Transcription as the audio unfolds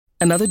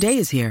Another day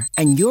is here,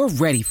 and you're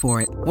ready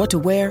for it. What to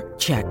wear?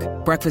 Check.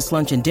 Breakfast,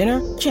 lunch, and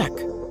dinner? Check.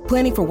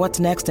 Planning for what's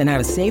next and how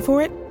to save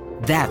for it?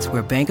 That's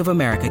where Bank of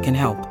America can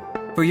help.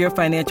 For your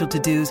financial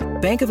to-dos,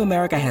 Bank of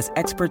America has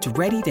experts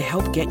ready to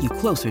help get you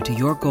closer to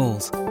your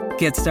goals.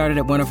 Get started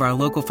at one of our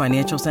local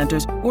financial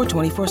centers or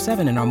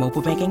 24/7 in our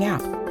mobile banking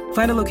app.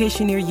 Find a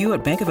location near you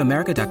at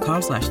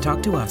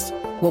bankofamerica.com/talktous.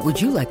 What would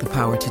you like the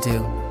power to do?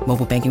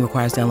 Mobile banking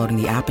requires downloading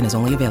the app and is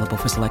only available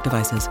for select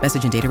devices.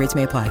 Message and data rates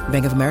may apply.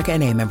 Bank of America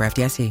N.A., member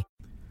FDIC.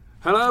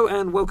 Hello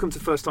and welcome to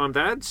First Time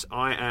Dads.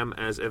 I am,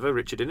 as ever,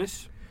 Richard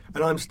Innes.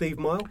 And I'm Steve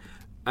Mile.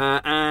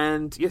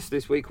 And yes,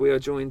 this week we are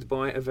joined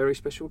by a very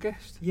special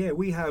guest. Yeah,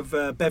 we have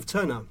Bev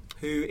Turner,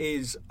 who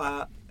is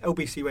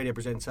LBC radio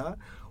presenter,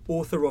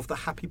 author of the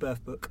Happy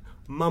Birth book,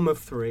 mum of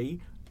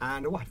 3,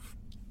 and a wife.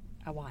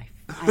 A wife.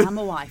 I am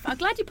a wife. I'm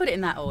glad you put it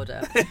in that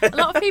order. A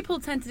lot of people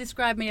tend to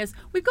describe me as,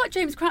 we've got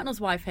James Cracknell's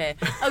wife here.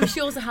 Oh,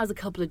 she also has a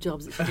couple of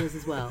jobs that she does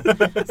as well.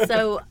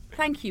 So,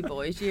 thank you,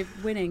 boys. You're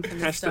winning from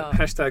the start.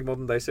 Hashtag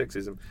modern day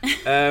sexism.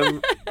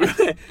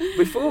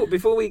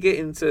 Before we get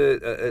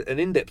into an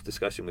in-depth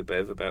discussion with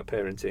Bev about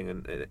parenting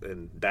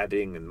and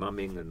dadding and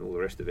mumming and all the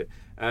rest of it,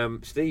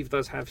 Steve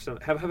does have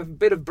a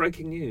bit of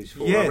breaking news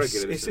for our regular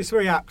listeners. It's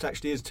very apt,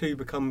 actually, as 2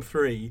 become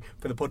 3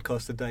 for the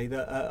podcast today,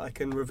 that I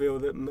can reveal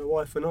that my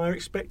wife and I are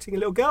expecting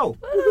a little girl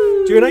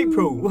due in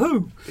April.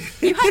 Woohoo!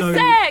 You had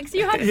sex!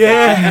 You had sex!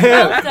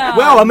 Yeah! Well,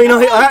 well, I mean,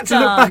 I had to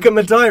look back at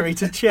my diary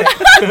to check.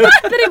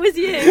 that it was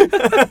you.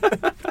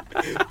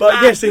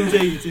 But yes,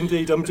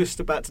 indeed, I'm just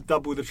about to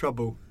double the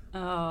trouble.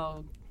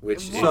 Oh,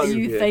 what are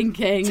you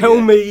thinking?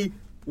 Tell me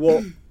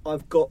what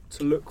I've got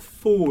to look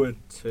forward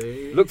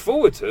to. Look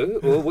forward to,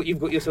 or what you've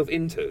got yourself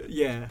into?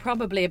 Yeah.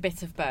 Probably a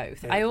bit of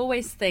both. Yeah. I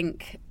always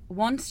think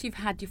once you've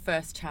had your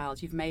first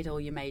child, you've made all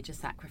your major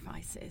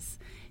sacrifices.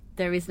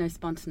 There is no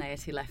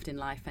spontaneity left in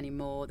life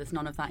anymore. There's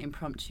none of that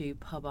impromptu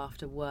pub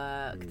after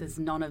work. There's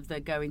none of the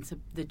going to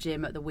the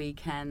gym at the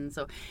weekends.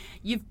 Or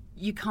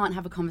you can't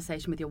have a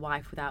conversation with your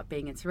wife without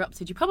being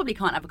interrupted. You probably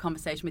can't have a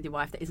conversation with your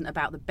wife that isn't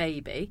about the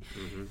baby.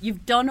 Mm-hmm.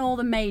 You've done all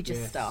the major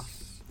stuff.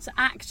 So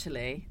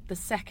actually, the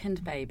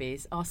second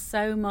babies are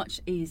so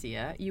much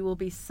easier. You will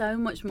be so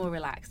much more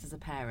relaxed as a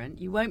parent.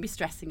 You won't be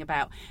stressing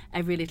about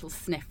every little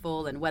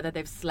sniffle and whether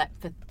they've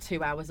slept for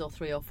 2 hours or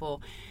 3 or 4.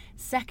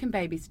 Second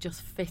babies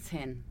just fit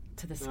in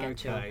to the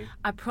schedule. Okay.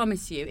 I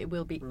promise you, it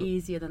will be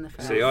easier than the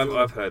first. See,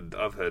 I've heard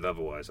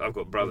otherwise. I've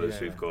got brothers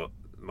who've got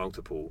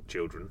multiple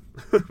children,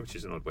 which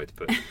is an odd way to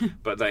put it.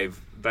 But they've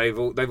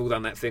all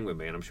done that thing with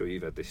me, and I'm sure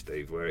you've had this,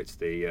 Steve, where it's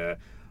the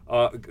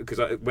because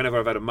whenever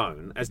I've had a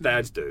moan, as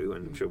dads do,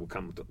 and I'm sure we'll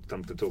come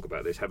to talk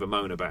about this, have a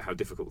moan about how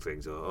difficult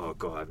things are. Oh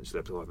God, I haven't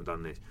slept, or I haven't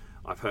done this.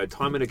 I've heard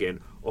time and again,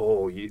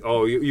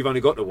 you've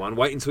only got the one.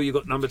 Wait until you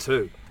got number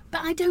 2.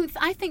 But I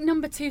think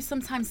number 2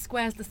 sometimes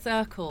squares the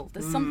circle.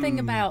 There's something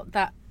about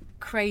that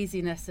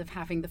craziness of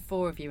having the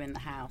 4 of you in the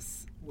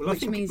house,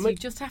 which means you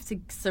just have to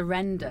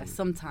surrender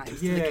sometimes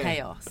to the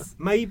chaos.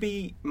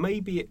 Maybe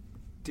it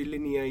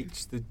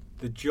delineates the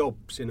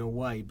jobs in a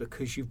way,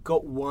 because you've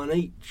got one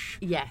each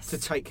to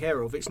take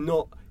care of. It's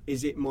not,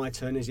 is it my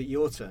turn, is it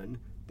your turn?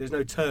 There's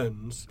no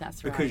turns.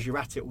 That's right. Because you're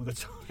at it all the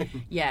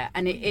time. Yeah,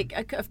 and it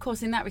of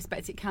course, in that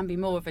respect, it can be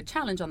more of a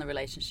challenge on the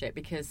relationship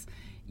because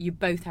you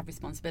both have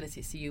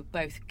responsibilities, so you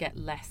both get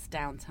less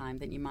downtime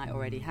than you might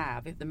already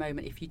have. At the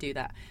moment, if you do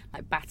that,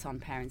 like baton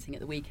parenting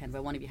at the weekend,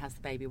 where one of you has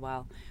the baby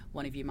while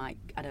one of you might,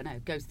 I don't know,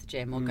 goes to the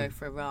gym or go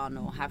for a run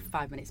or have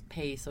 5 minutes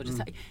peace, or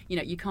just,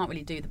 you can't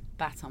really do the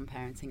baton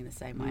parenting in the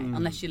same way,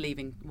 unless you're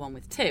leaving one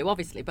with 2,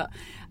 obviously. But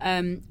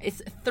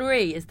it's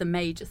 3 is the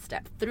major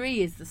step.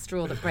 3 is the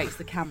straw that breaks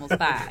the camel's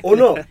back. Or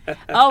not.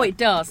 Oh, it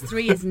does.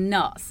 3 is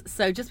nuts.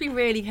 So just be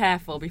really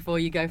careful before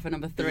you go for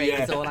number 3,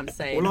 is all I'm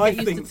saying. Well,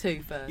 Get used to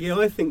 2 first. Yeah,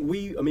 I think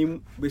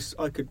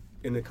I could,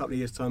 in a couple of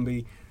years' time,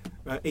 be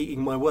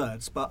eating my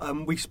words, but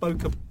we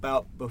spoke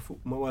about, before,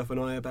 my wife and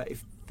I, about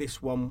if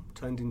this one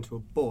turned into a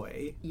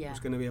boy, it was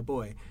going to be a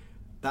boy,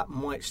 that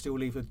might still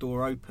leave a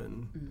door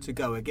open to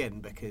go again,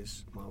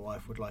 because my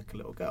wife would like a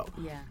little girl.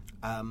 Yeah.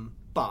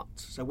 But,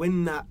 so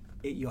when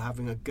you're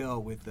having a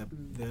girl with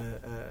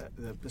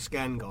the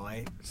scan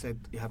guy said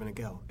you're having a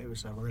girl, it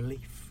was a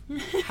relief.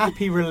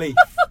 Happy relief.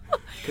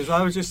 Because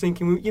I was just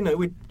thinking,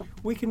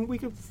 we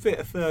could fit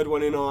a third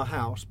one in our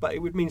house, but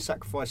it would mean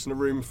sacrificing a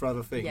room for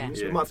other things.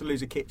 Yeah. We might have to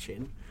lose a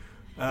kitchen.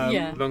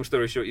 Long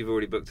story short, you've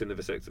already booked in the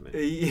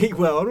vasectomy.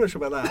 Well, I'm not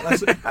sure about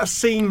that. That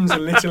seems a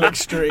little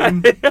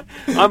extreme.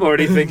 I'm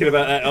already thinking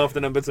about that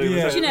after number 2.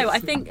 Yeah. Do you know, I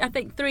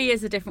think 3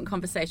 is a different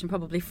conversation,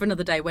 probably for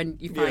another day when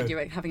you find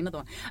you're having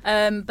another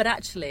one. But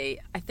actually,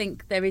 I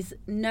think there is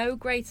no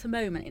greater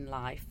moment in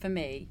life for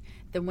me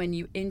than when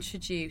you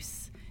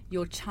introduce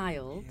your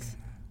child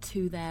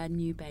to their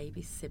new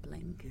baby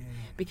sibling,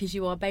 because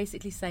you are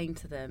basically saying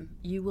to them,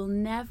 you will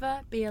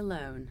never be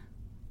alone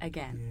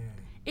again.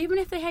 Even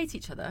if they hate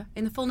each other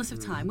in the fullness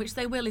of time, which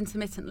they will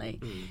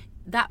intermittently,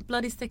 that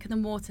blood is thicker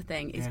than water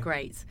thing is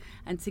great.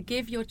 And to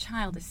give your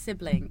child a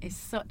sibling is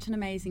such an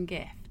amazing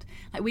gift.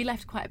 Like, we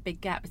left quite a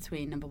big gap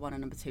between number 1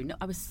 and number 2.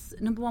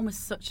 Number 1 was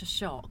such a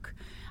shock.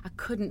 I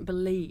couldn't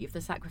believe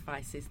the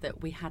sacrifices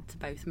that we had to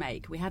both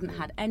make. We hadn't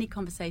had any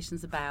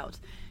conversations about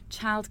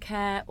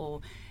childcare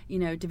or,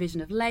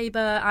 division of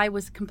labour. I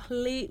was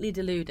completely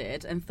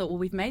deluded and thought, well,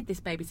 we've made this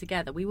baby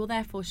together. We will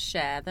therefore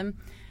share them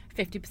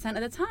 50%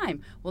 of the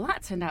time. Well,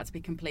 that turned out to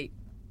be complete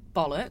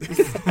bollocks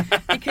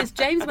because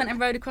James went and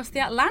rowed across the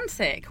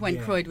Atlantic when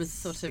Croyd was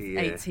sort of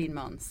 18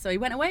 months. So he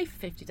went away for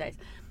 50 days.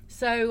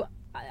 So,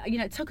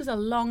 it took us a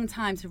long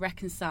time to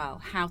reconcile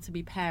how to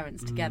be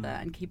parents together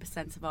and keep a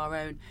sense of our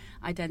own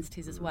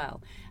identities as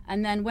well.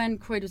 And then when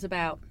Croyd was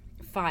about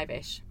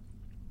 5-ish,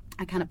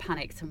 I kind of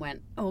panicked and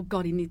went, oh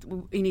God, he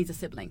needs a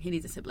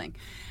sibling.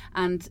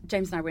 And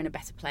James and I were in a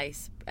better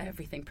place,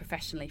 everything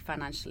professionally,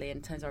 financially,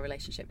 in terms of our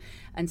relationship.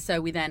 And so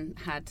we then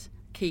had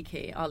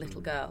Kiki, our little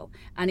girl,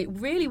 and it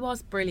really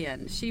was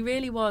brilliant. She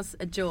really was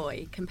a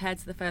joy compared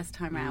to the first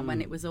time round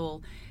when it was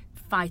all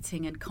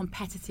fighting and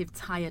competitive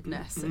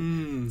tiredness.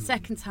 And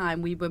second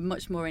time we were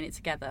much more in it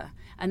together,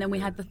 and then we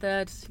had the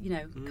third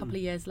a couple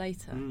of years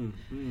later.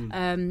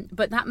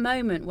 But that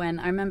moment when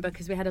I remember,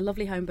 because we had a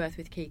lovely home birth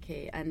with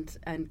Kiki,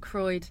 and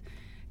Croyd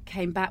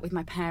came back with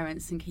my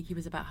parents, and Kiki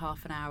was about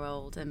half an hour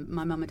old, and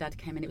my mum and dad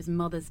came in. It was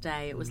Mother's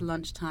Day, it was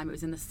lunchtime, it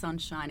was in the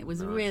sunshine, it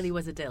was really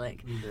was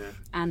idyllic.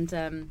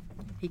 And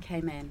he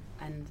came in,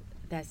 and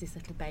there's this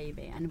little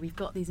baby, and we've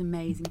got these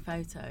amazing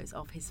photos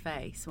of his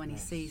face when he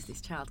sees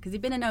this child, because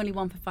he'd been an only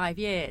one for 5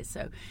 years,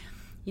 so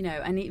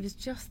and it was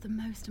just the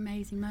most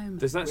amazing moment.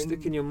 Does that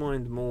stick in your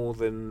mind more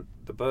than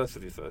the birth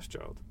of your first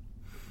child?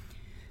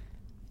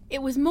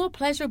 It was more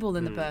pleasurable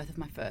than the birth of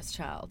my first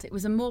child. It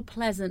was a more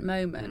pleasant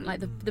moment. Like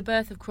the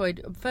birth of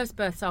Croyd, first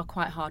births are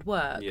quite hard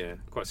work. Yeah,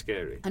 quite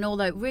scary. And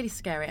although really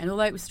scary, and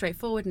although it was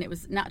straightforward and it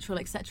was natural,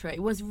 etc.,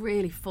 it was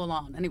really full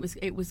on. And I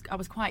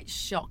was quite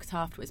shocked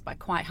afterwards by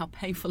quite how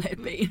painful it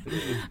had been.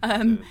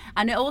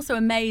 And it also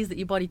amazed that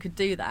your body could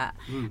do that.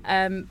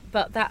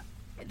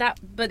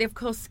 But of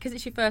course, because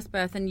it's your first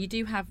birth, and you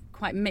do have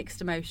quite mixed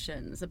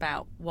emotions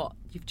about what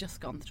you've just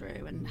gone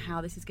through and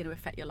how this is going to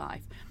affect your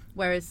life.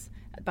 Whereas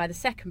by the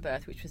second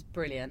birth, which was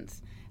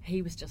brilliant,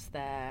 he was just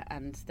there,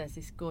 and there's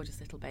this gorgeous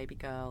little baby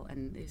girl,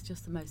 and it's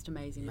just the most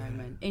amazing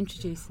moment,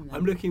 introducing them.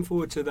 I'm looking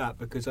forward to that,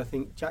 because I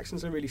think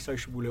Jackson's a really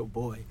sociable little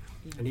boy,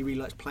 and he really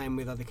likes playing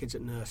with other kids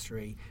at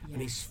nursery,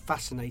 and he's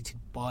fascinated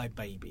by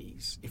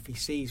babies. If he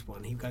sees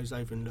one, he goes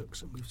over and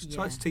looks, and we've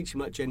tried to teach him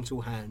like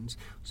gentle hands,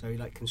 so he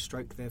can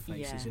stroke their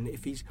faces, and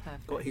if he's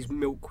got his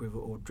milk with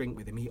or drink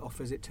with him, he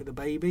offers it to the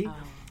baby.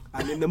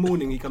 And in the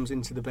morning he comes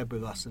into the bed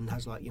with us and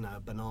has a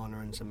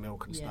banana and some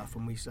milk and stuff,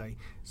 and we say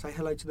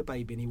hello to the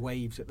baby, and he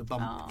waves at the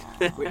bump,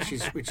 which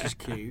is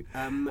cute.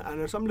 And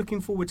so I'm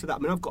looking forward to that. I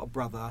mean, I've got a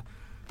brother,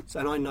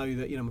 and I know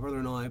that my brother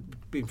and I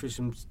have been through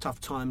some tough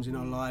times in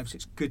our lives.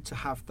 It's good to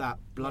have that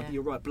blood.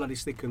 You're right, blood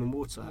is thicker than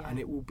water, and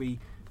it will be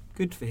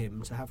good for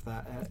him to have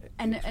that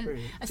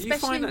experience. And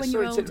especially when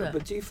you're older.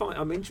 But do you find,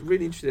 I'm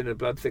really interested in a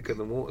blood thicker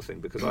than water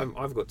thing, because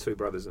I've got 2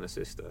 brothers and a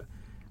sister,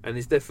 and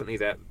there's definitely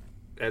that.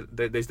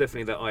 There's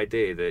definitely that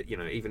idea that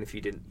even if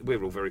you didn't,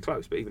 we're all very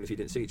close, but even if you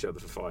didn't see each other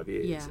for 5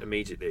 years,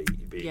 immediately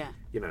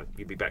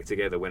you'd be back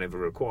together whenever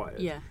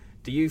required.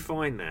 Do you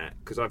find that,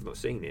 because I've not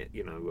seen it,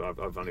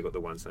 I've only got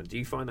the one son, do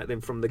you find that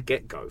then from the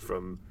get-go,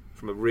 from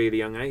a really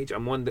young age?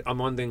 I'm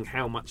wondering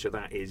how much of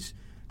that is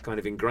kind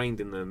of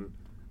ingrained in them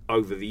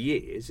over the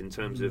years in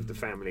terms of the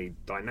family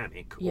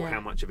dynamic, or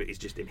how much of it is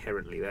just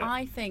inherently there?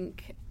 I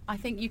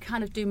think you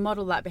kind of do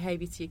model that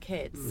behaviour to your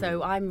kids.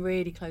 So I'm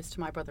really close to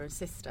my brother and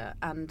sister,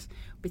 and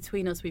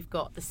between us we've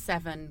got the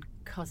 7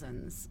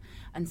 cousins,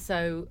 and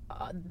so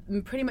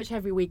pretty much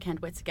every weekend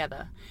we're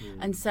together.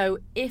 And so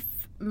if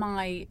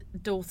my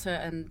daughter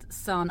and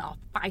son are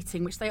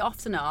fighting, which they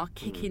often are,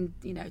 kicking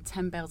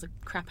 10 bales of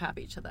crap out of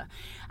each other,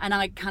 and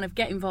I kind of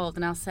get involved,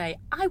 and I'll say,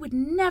 I would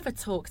never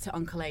talk to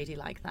Uncle Ady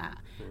like that,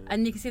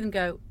 and you can see them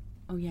go,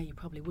 oh yeah, you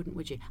probably wouldn't,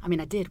 would you? I mean,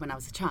 I did when I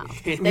was a child.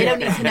 They don't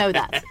need to know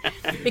that,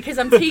 because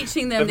I'm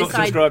teaching them this idea. They've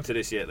not subscribed to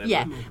this yet, then.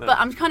 Yeah, but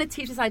I'm trying to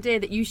teach this idea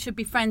that you should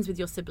be friends with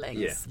your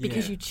siblings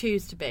because you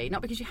choose to be,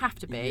 not because you have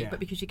to be,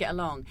 but because you get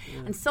along.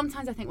 And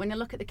sometimes I think when you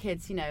look at the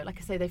kids, like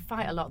I say, they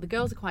fight a lot. The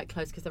girls are quite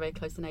close because they're very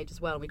close in age as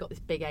well, and we've got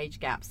this big age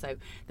gap. So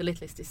the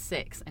littlest is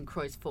 6 and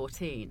Croyd's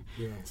 14.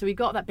 So we've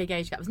got that big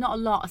age gap. There's not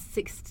a lot a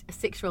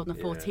 6-year-old and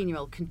a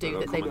 14-year-old can do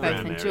that they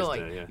both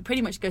enjoy. You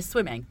pretty much go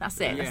swimming.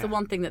 That's it. That's the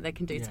one thing that they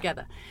can do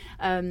together.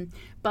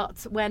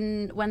 But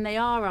when they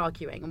are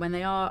arguing and when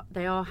they are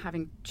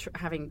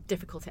having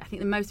difficulty, I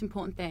think the most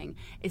important thing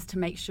is to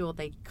make sure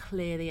they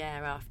clear the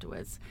air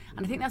afterwards.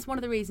 And I think that's one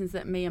of the reasons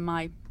that me and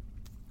my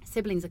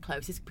siblings are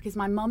close, is because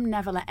my mum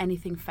never let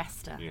anything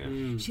fester.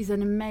 She's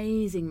an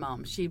amazing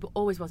mum. She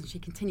always was, and she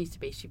continues to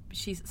be.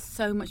 She's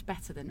so much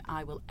better than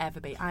I will ever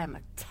be. I am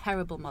a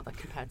terrible mother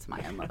compared to my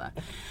own mother.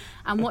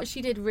 And what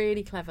she did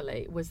really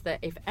cleverly was that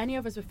if any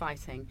of us were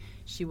fighting,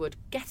 she would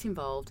get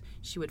involved,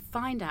 she would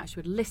find out, she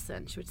would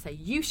listen, she would say,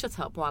 you shut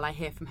up while I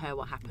hear from her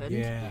what happened,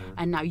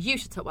 and now you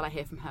shut up while I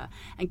hear from her.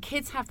 And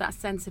kids have that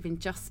sense of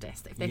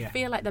injustice. If they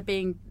feel like they're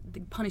being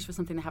punished for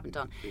something they haven't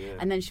done. Yeah.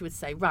 And then she would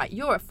say, right,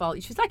 you're at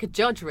fault. She's like a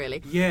judge,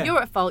 really. Yeah.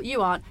 You're at fault,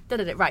 you aren't,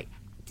 right,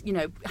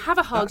 have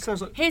a hug,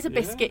 here's a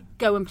biscuit,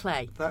 go and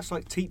play. That's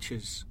like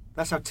teachers.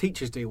 That's how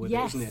teachers deal with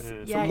yes. it, isn't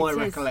it? Yeah, From my it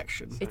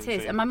recollection. It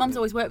is. And my mum's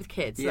always worked with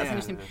kids, so that's Yeah.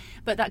 interesting.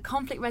 But that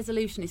conflict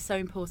resolution is so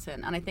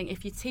important. And I think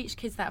if you teach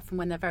kids that from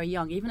when they're very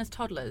young, even as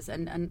toddlers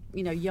and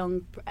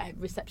young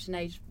reception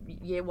age,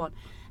 year 1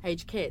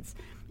 age kids,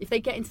 if they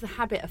get into the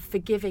habit of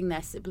forgiving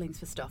their siblings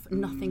for stuff,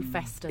 nothing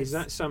festers. Is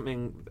that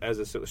something as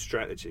a sort of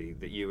strategy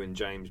that you and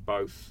James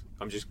both...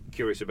 I'm just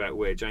curious about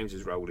where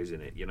James's role is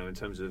in it, in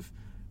terms of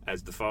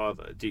as the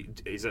father.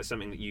 Is that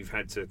something that you've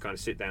had to kind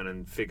of sit down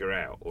and figure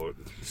out or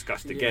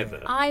discuss together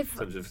in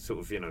terms of sort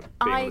of, being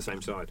on the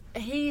same side?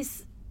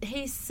 He's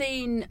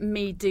seen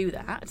me do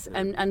that,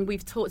 and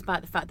we've talked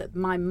about the fact that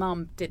my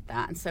mum did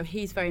that, and so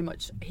he's very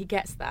much, he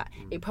gets that.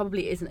 It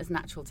probably isn't as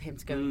natural to him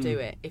to go and do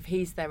it. If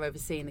he's there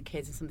overseeing the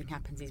kids and something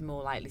happens, he's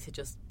more likely to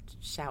just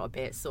shout a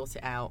bit, sort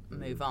it out,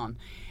 move on.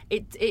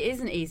 It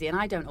isn't easy, and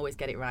I don't always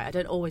get it right. I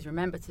don't always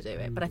remember to do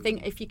it, but I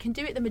think if you can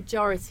do it the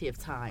majority of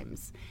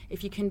times,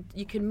 if you can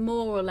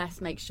more or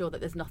less make sure that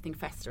there's nothing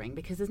festering,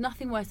 because there's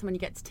nothing worse than when you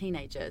get to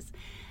teenagers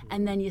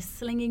and then you're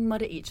slinging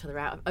mud at each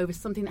other over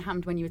something that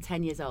happened when you were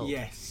 10 years old.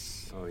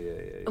 Yes. Oh, yeah.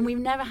 And we've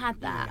never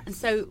had that. Yes. And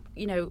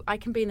so, I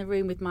can be in the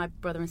room with my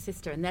brother and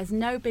sister and there's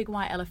no big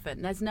white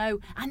elephant.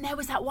 And there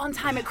was that one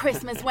time at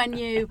Christmas when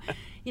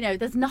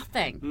there's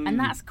nothing. And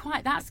that's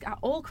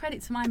all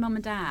credit to my mum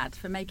and dad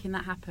for making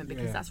that happen,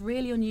 because that's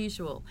really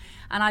unusual.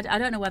 And I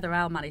don't know whether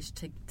I'll manage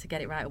to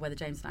get it right or whether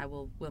James and I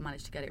will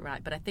manage to get it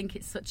right. But I think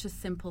it's such a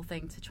simple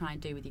thing to try and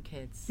do with your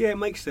kids. Yeah, it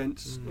makes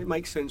sense. It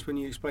makes sense when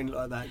you explain it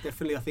like that.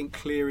 Definitely, I think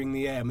clearing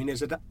the air. I mean,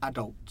 as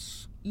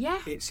adults,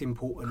 it's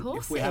important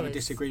if we have a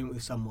disagreement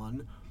with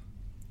someone,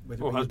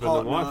 whether it be husband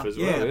your partner, and wife as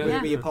well. whether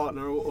it be your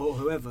partner or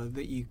whoever,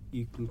 that you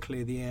can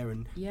clear the air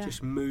and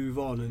just move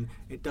on, and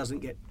it doesn't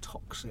get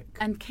toxic.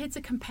 And kids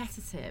are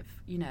competitive,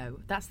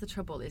 that's the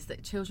trouble, is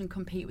that children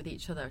compete with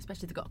each other,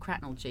 especially if they've got a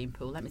Cracknell gene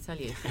pool, let me tell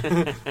you.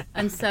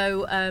 And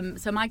so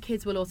my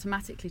kids will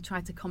automatically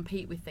try to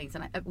compete with things,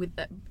 and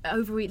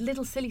over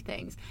little silly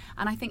things.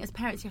 And I think as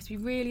parents you have to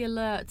be really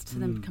alert to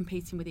them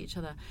competing with each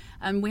other.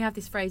 And we have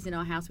this phrase in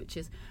our house which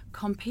is,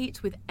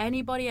 compete with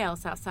anybody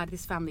else outside of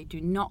this family, do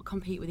not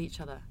compete with each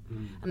other.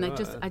 And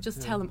I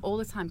just tell them all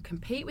the time,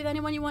 compete with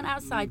anyone you want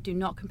outside, do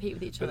not compete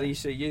with each other. But you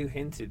see, you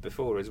hinted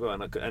before as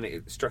well, and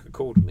it struck a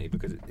chord with me,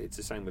 because it's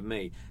the same with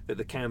me, that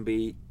there can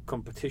be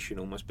competition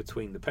almost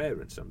between the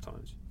parents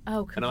sometimes.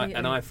 Oh, completely.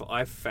 And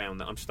I've found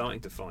that, I'm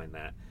starting to find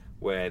that,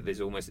 where there's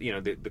almost,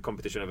 the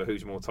competition over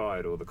who's more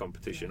tired, or the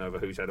competition over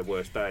who's had a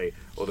worse day,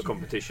 or the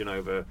competition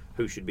over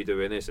who should be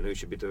doing this and who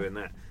should be doing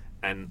that.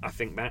 And I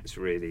think that's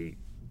really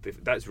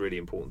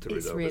important to resolve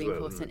as well. It's really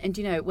important.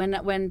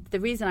 And when the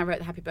reason I wrote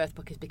the Happy Birth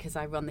book is because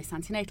I run this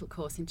antenatal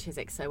course in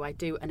Chiswick, so I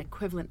do an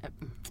equivalent of,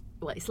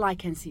 it's like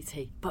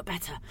NCT but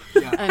better.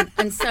 Yeah.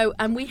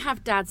 And we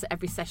have dads at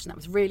every session. That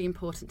was really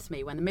important to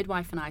me. When the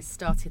midwife and I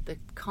started the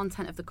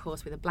content of the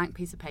course with a blank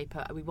piece of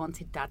paper, we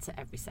wanted dads at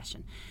every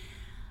session.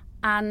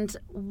 And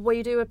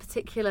we do a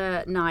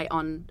particular night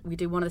we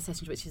do one of the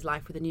sessions which is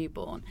Life with a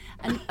Newborn.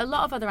 And a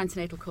lot of other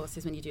antenatal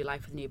courses, when you do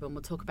Life with a Newborn,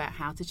 we'll talk about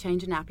how to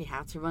change a nappy,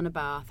 how to run a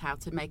bath, how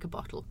to make a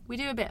bottle. We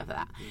do a bit of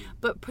that.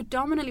 But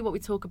predominantly what we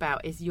talk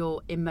about is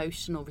your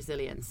emotional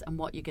resilience and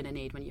what you're going to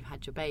need when you've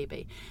had your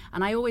baby.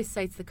 And I always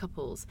say to the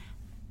couples,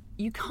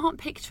 you can't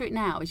picture it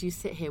now as you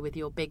sit here with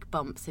your big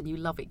bumps and you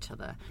love each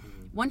other.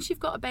 Once you've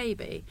got a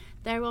baby,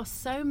 there are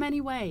so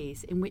many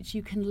ways in which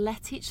you can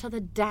let each other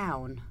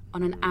down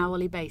on an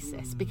hourly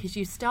basis, because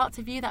you start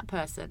to view that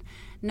person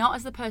not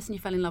as the person you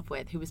fell in love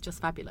with, who was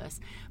just fabulous,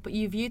 but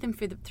you view them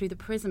through the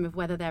prism of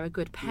whether they're a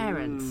good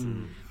parent.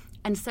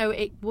 And so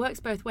it works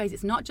both ways.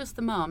 It's not just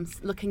the mums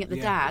looking at the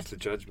dad the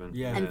judgment.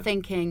 and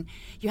thinking,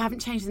 you haven't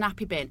changed the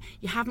nappy bin,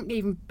 you haven't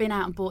even been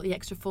out and bought the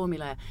extra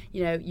formula,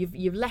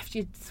 you've left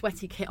your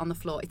sweaty kit on the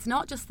floor. It's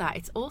not just that.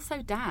 It's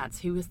also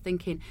dads who was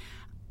thinking,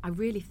 I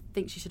really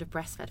think she should have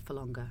breastfed for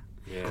longer.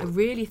 Yeah. I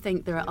really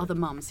think there are other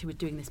mums who are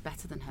doing this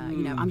better than her.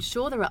 I'm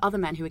sure there are other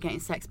men who are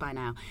getting sex by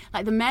now.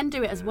 Like, the men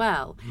do it as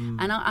well.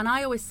 And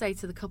I always say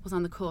to the couples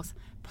on the course,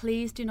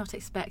 please do not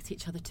expect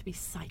each other to be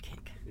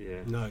psychic.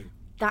 Yeah. No.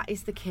 That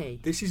is the key.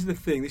 This is the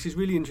thing. This is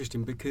really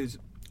interesting because,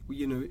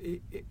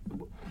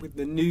 with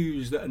the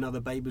news that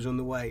another baby's on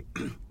the way,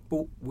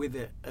 brought with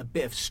it a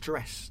bit of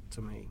stress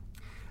to me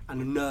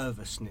and a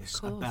nervousness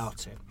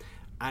about it.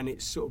 And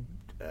it's sort of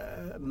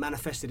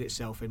manifested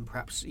itself in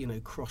perhaps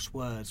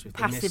crosswords with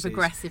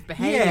passive-aggressive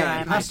behaviour.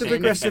 Yeah,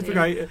 passive-aggressive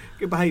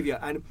behaviour.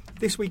 And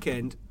this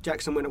weekend,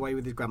 Jackson went away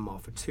with his grandma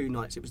for 2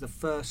 nights. It was the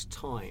first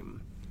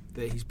time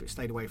that he's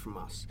stayed away from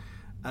us.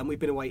 And we've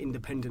been away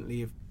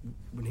independently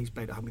when he's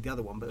stayed at home with the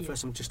other one. But the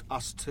first time, just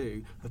us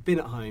two have been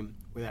at home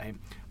without him.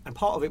 And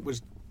part of it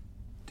was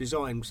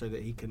designed so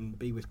that he can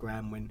be with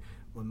Gran when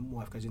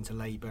wife goes into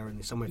labour and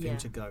there's somewhere for him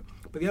to go.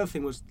 But the other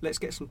thing was, let's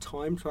get some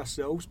time to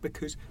ourselves,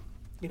 because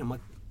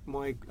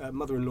my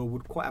mother-in-law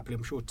would quite happily,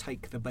 I'm sure,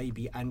 take the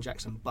baby and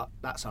Jackson, but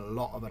that's a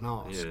lot of an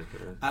ask.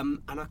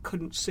 And I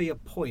couldn't see a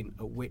point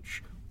at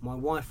which my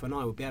wife and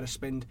I would be able to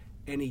spend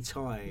any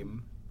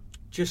time,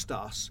 just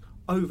us,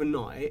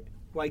 overnight,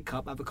 wake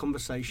up, have a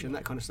conversation,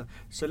 that kind of stuff.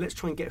 So let's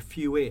try and get a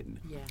few in.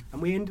 Yeah.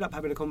 And we ended up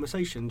having a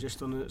conversation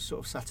just on a sort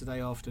of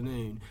Saturday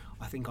afternoon.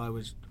 I think I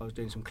was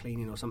doing some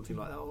cleaning or something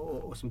like that,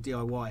 or some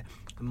DIY.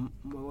 And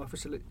my wife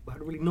said, look, we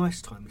had a really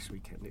nice time this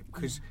weekend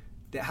because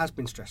it has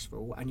been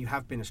stressful and you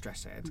have been a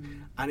stress head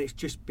and it's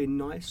just been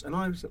nice. And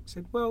I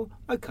said, well,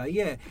 okay,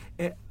 yeah,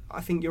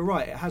 I think you're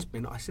right, it has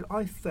been. I said,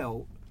 I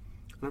felt,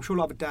 and I'm sure a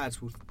lot of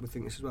dads will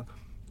think this as well,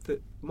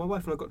 that my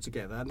wife and I got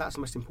together, and that's the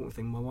most important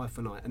thing, my wife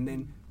and I, and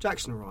then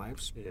Jackson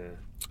arrives,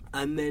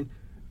 and then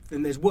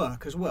there's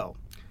work as well.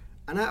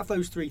 And out of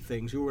those three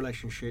things, your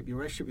relationship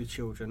with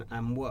children,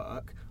 and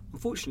work,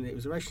 unfortunately it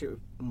was a relationship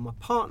with my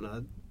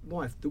partner,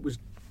 wife, that was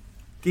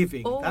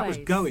giving, that was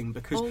going,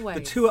 because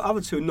the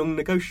other two are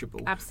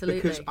non-negotiable.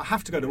 Absolutely. Because I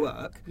have to go to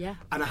work,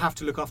 and I have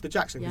to look after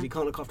Jackson, because he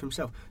can't look after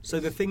himself. So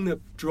the thing that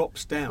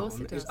drops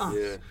down is us.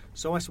 Yeah.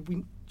 So I said,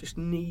 we just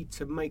need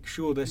to make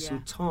sure there's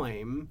some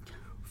time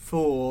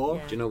for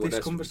Do you know what? this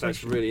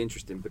conversation. That's really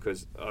interesting,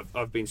 because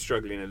I've been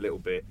struggling a little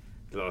bit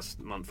the last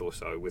month or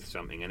so with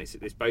something, and it's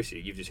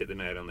basically, you've just hit the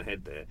nail on the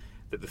head there,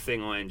 that the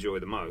thing I enjoy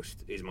the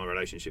most is my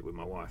relationship with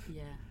my wife.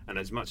 Yeah. And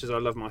as much as I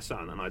love my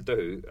son, and I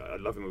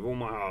love him with all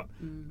my heart,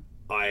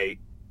 I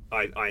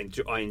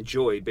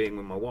enjoy being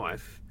with my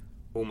wife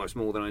almost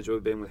more than I enjoy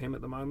being with him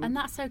at the moment. And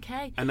that's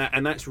okay.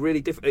 And that's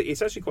really difficult.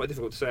 It's actually quite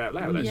difficult to say out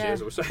loud, actually,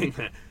 as I was saying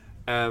that.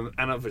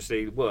 And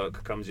obviously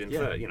work comes in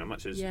third,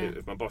 much as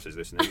if my boss is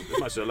listening, as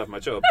much as I love my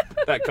job,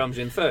 that comes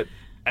in third.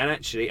 And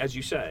actually, as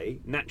you say,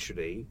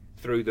 naturally,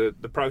 through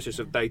the process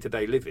of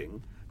day-to-day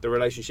living, the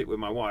relationship with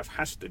my wife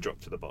has to drop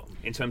to the bottom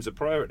in terms of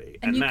priority.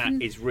 And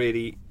that's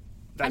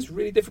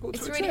really difficult to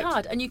accept. It's really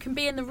hard. And you can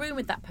be in the room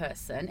with that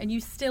person and you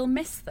still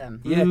miss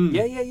them.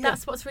 Yeah.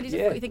 That's what's really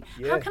difficult. You think,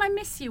 how can I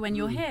miss you when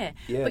you're here?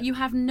 Yeah. But you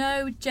have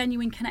no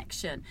genuine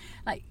connection.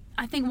 Like,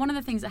 I think one of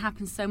the things that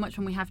happens so much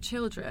when we have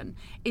children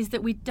is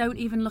that we don't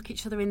even look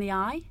each other in the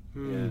eye.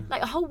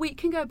 Like a whole week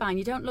can go by and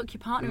you don't look your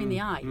partner in the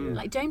eye.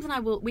 Like James and I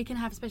we can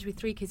have, especially with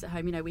 3 kids at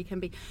home, we can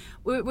be,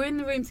 we're in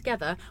the room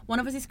together, one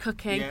of us is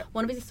cooking,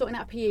 one of us is sorting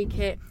out a PE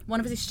kit, one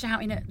of us is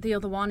shouting at the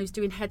other one who's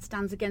doing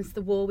headstands against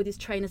the wall with his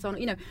trainers on.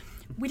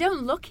 We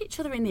don't look each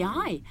other in the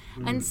eye.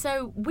 And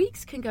so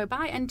weeks can go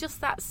by, and just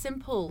that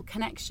simple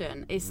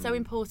connection is so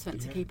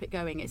important to keep it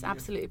going. It's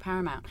absolutely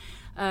paramount.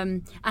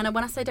 And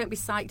when I say don't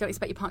expect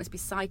your partner to be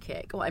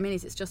psychic, what I mean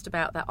is it's just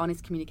about that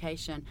honest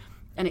communication.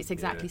 And it's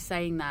exactly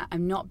saying that,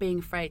 and not being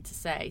afraid to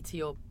say to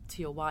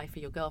your wife or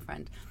your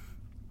girlfriend,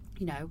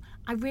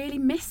 I really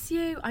miss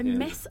you. I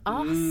miss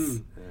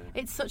us.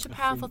 It's such a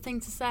powerful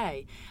thing to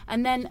say.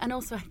 And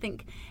also I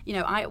think,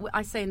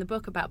 I say in the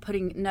book about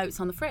putting notes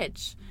on the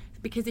fridge,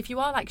 because if you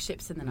are like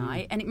ships in the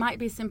night, and it might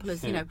be as simple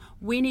as,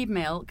 we need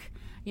milk,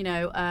 pick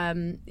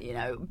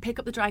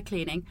up the dry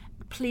cleaning.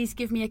 Please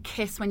give me a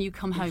kiss when you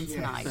come home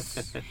tonight.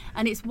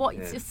 And it's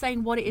just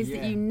saying what it is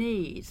that you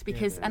need,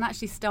 because and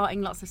actually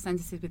starting lots of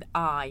sentences with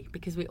I,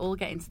 because we all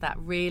get into that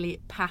really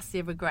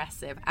passive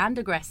aggressive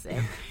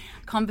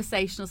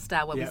conversational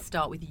style where we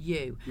start with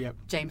you.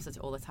 James does it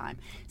all the time.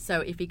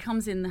 So if he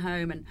comes in the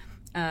home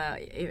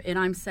and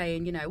I'm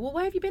saying, well,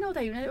 where have you been all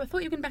day? I thought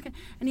you were going back,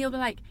 and he'll be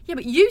like, yeah,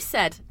 but you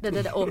said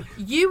or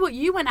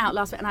you went out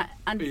last week,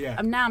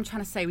 and now I'm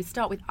trying to say we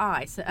start with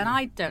I, and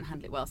I don't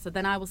handle it well. So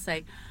then I will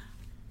say,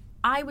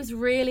 I was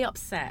really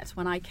upset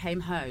when I came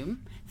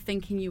home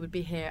thinking you would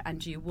be here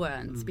and you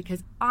weren't,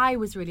 because I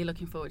was really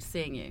looking forward to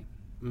seeing you.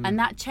 And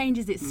that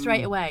changes it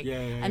straight away.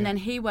 And then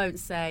he won't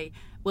say,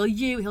 well,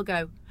 he'll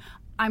go,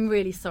 I'm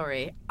really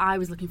sorry, I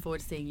was looking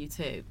forward to seeing you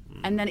too.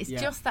 And then it's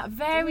just that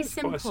very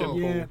simple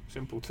tool.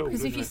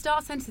 Because if you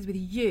start sentences with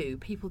you,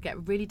 people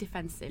get really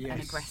defensive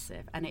and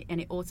aggressive, and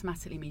it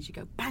automatically means you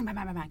go bang, bang,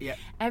 bang, bang, bang.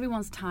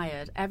 Everyone's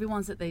tired,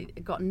 everyone's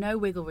got no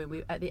wiggle room,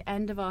 we're at the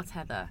end of our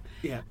tether.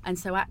 And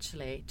so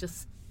actually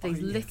just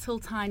these little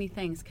tiny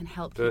things can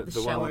help keep the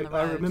show on the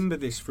road. I remember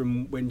this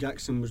from when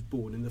Jackson was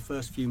born, in the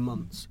first few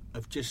months,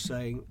 of just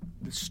saying,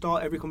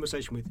 start every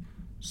conversation with,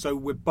 so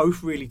we're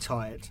both really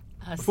tired.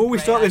 Before we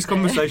start this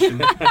conversation,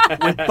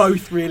 we're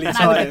both really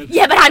tired.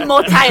 Yeah, but I'm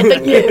more tired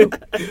than you.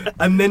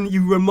 And then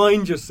you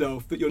remind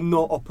yourself that you're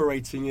not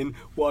operating in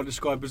what I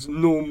describe as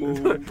normal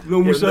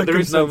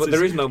circumstances.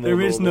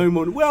 There is no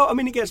more. Well, I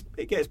mean, it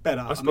gets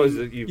better. I suppose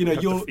that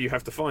you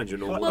have to find your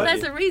normal. Well,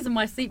 there's a reason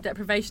why sleep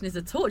deprivation is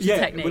a torture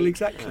technique. Well,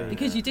 exactly.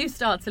 Because you do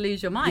start to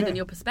lose your mind and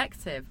your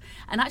perspective.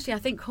 And actually, I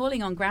think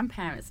calling on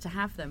grandparents to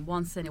have them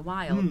once in a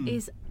while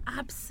is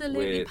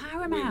absolutely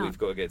paramount. We've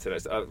got to get to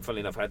that.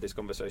 Funnily enough, I had this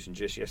conversation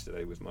just yesterday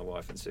with my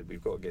wife and said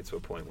we've got to get to a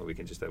point where we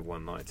can just have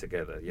one night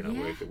together,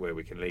 where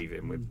we can leave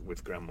him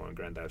with grandma and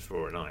granddad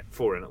for a night.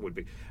 Would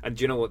be. And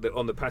do you know what?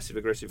 On the passive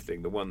aggressive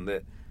thing, the one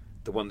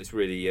that's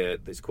really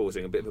that's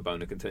causing a bit of a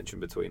bone of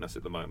contention between us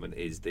at the moment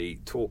is the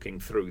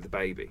talking through the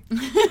baby.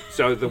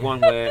 So the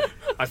one where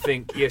I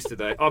think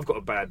yesterday I've got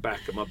a bad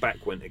back and my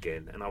back went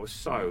again, and I was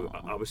so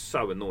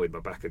annoyed my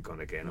back had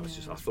gone again.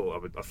 I thought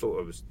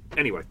I was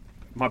anyway.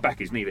 my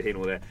back is neither here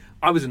nor there.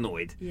 I was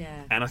annoyed.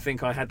 Yeah. And I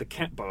think I had the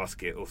cat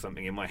basket or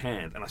something in my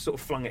hand, and I sort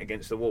of flung it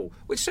against the wall,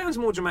 which sounds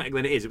more dramatic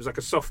than it is. It was like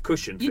a soft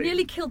cushion thing. You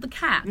nearly killed the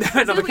cat. No,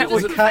 the cat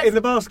wasn't. The cat in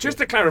the basket. Just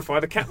to clarify,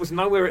 the cat was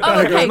nowhere.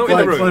 Okay, not in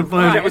the room.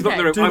 fine. The cat was not in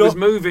the room. Do I not- was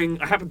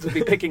moving. I happened to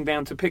be picking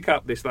down to pick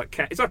up this like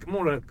cat. It's like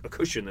more a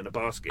cushion than a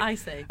basket. I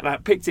see. And I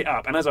picked it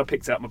up, and as I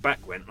picked it up, my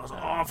back went. And I was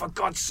like, "Oh, for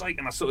God's sake!"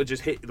 And I sort of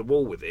just hit the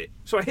wall with it.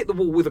 So I hit the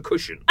wall with a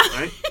cushion,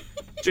 right?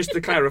 Just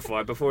to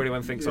clarify, before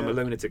anyone thinks I'm a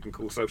lunatic and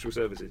calls social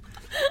services.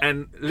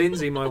 And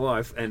Lindsay, my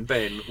wife, and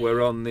Ben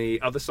were on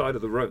the other side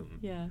of the room.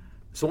 Yeah.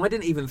 So I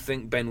didn't even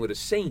think Ben would have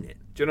seen it.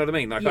 Do you know what I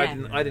mean? Like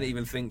Yeah. I didn't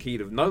even think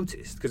he'd have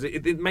noticed because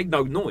it made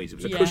no noise. It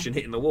was a Yeah. cushion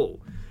hitting the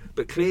wall.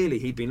 But clearly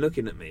he'd been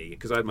looking at me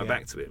because I had my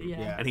back to him,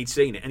 Yeah. and he'd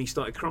seen it, and he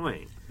started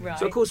crying. Right.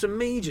 So of course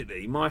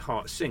immediately my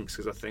heart sinks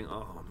because I think,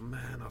 oh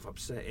man, I've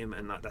upset him,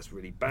 and that's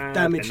really bad.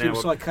 Damaged and him now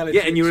psychologically.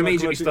 Yeah, and you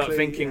immediately start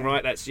psychologically, thinking,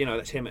 right, that's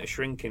him at a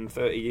shrink in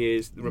 30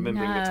 years,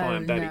 remembering the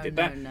time Daddy did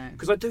that. No.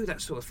 Because I do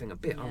that sort of thing a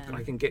bit. Yeah.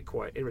 I can get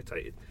quite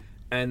irritated,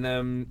 and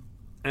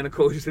of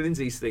course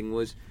Lindsay's thing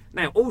was,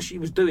 now all she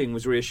was doing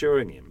was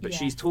reassuring him, but Yeah.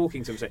 she's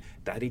talking to him saying,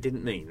 Daddy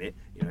didn't mean it,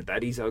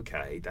 Daddy's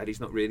okay, Daddy's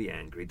not really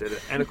angry,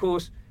 and of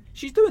course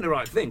she's doing the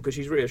right thing because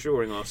she's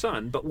reassuring our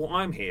son, but what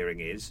I'm hearing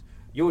is,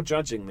 you're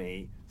judging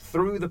me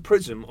through the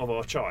prism of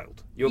our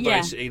child. You're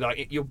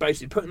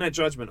basically putting that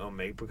judgment on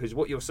me because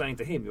what you're saying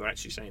to him, you're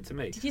actually saying to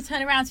me. Did you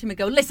turn around to him and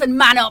go, listen,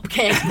 man up,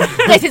 kid.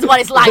 This is what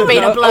it's like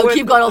being a bloke.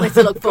 You've got all this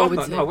to look forward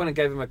to. I went and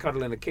gave him a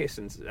cuddle and a kiss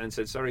and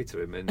said sorry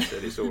to him and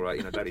said it's all right,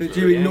 Daddy's Did not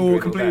you really angry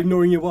and completely all that.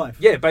 ignoring your wife?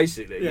 Yeah,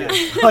 basically. Yeah.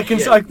 I can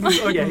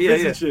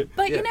visit you.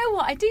 But you know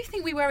what? I do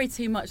think we worry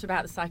too much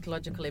about the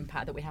psychological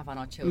impact that we have on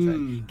our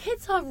children.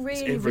 Kids are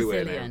really Now.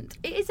 resilient.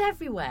 It is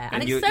everywhere.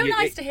 And you- it's so you-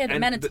 nice to hear that and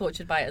men are the-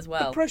 tortured by it as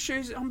well. The pressure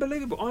is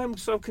unbelievable. I am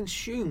so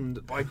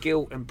consumed by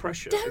guilt and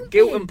pressure. Don't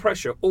Guilt be. and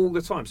pressure all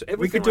the time. So We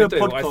everything could do I a do,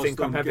 podcast I think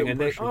I'm on having guilt a and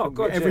pressure, oh couldn't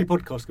god, we? Every yeah.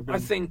 podcast could be I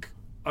on. think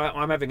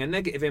I'm having a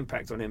negative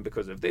impact on him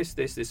because of this.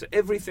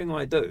 Everything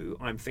I do,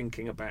 I'm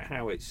thinking about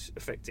how it's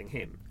affecting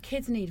him.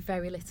 Kids need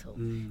very little.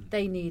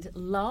 They need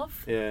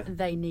love. Yeah.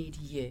 They need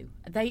you.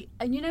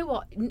 And you know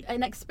what?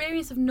 An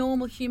experience of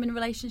normal human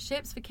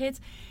relationships for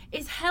kids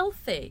is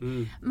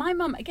healthy. My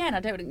mum, again,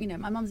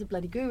 my mum's a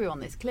bloody guru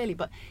on this, clearly,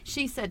 but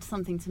she said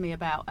something to me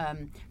about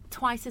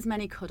twice as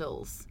many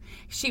cuddles.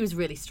 She was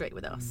really strict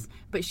with us,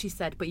 but she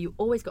said, but you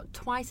always got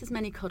twice as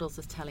many cuddles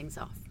as tellings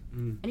off.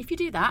 And if you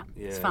do that,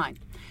 it's fine.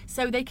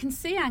 So they can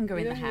see anger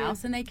in the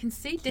house and they can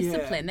see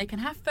discipline. They can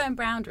have firm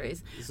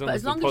boundaries. As long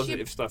as the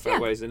positive stuff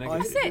outweighs the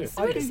negative. That's it. It's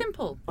really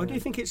simple. I do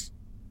think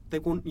they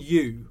want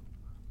you.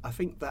 I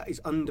think that is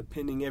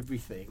underpinning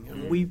everything.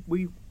 And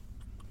we've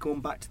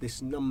gone back to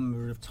this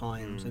number of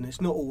times, and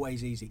it's not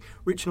always easy.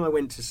 Rich and I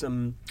went to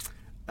some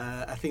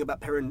a thing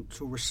about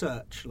parental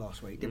research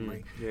last week, didn't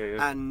we?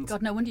 Yeah. And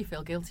God, no wonder you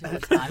feel guilty all the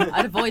time.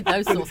 I'd avoid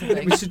those sorts of it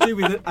things. was to do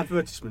with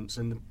advertisements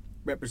and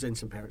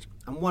representing parents.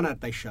 And one ad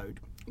they showed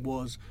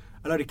was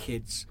a load of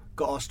kids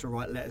got asked to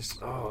write letters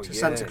to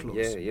Santa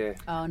Claus. Yeah.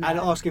 Oh, no. And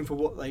asking for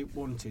what they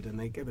wanted, and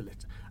they gave a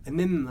letter. And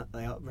then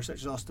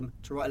researchers asked them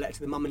to write a letter to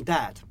their mum and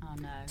dad Oh,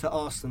 no. to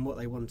ask them what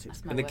they wanted.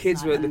 That's my And the worst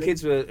kids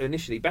nightmare. were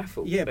initially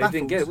baffled. Yeah, they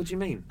didn't get baffled. it. What do you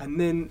mean? And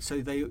then,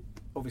 so they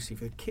obviously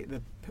for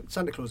the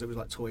Santa Claus, it was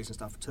like toys and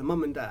stuff. To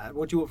mum and dad,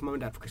 what do you want from mum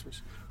and dad for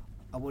Christmas?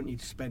 I want you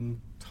to spend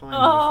time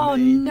Oh,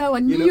 with me. no, I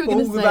knew you were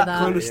gonna all say that that.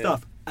 kind of Yeah.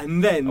 stuff.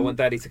 And then I want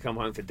Daddy to come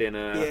home for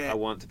dinner. Yeah. I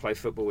want to play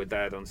football with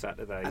Dad on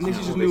Saturdays. and this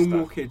is just all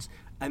normal stuff. kids.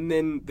 And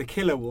then the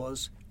killer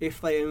was, if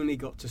they only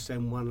got to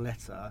send one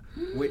letter,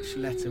 which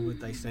letter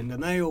would they send?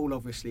 And they all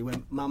obviously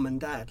went mum and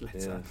dad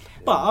letter.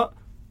 Yeah. But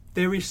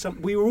there is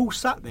we were all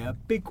sat there, a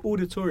big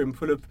auditorium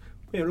full of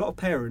a lot of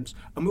parents,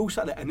 and we all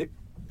sat there, and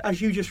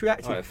as you just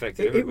reacted, Oh, it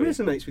affected it everybody.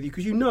 resonates with you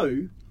because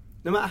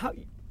no matter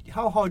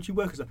how hard you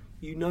work,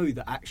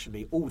 that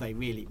actually all they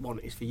really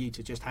want is for you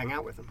to just hang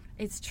out with them.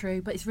 It's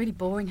true, but it's really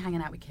boring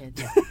hanging out with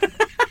kids.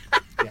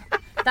 Yeah.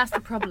 That's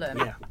the problem.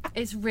 Yeah.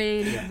 It's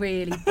really,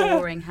 really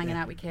boring hanging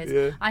out with kids.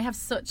 Yeah. I have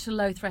such a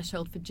low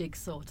threshold for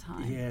jigsaw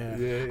time.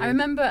 Yeah. I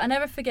remember, I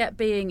never forget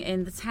being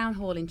in the town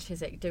hall in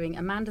Chiswick doing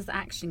Amanda's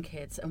Action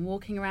Kids and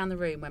walking around the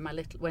room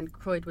when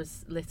Croyd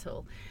was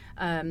little,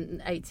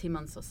 18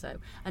 months or so,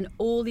 and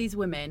all these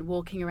women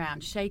walking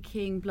around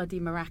shaking bloody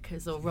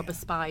maracas or rubber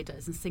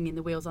spiders and singing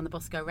The Wheels on the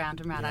Bus Go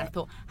Round and Round. Yeah. And I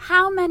thought,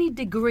 how many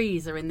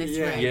degrees are in this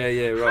Yeah. room?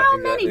 Yeah, right. How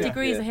exactly. many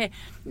degrees Yeah. are here?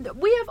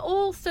 We have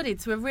all studied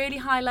to a really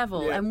high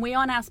level, Yeah. and we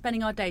are now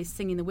spending our days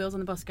singing The Wheels on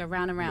the Bus Go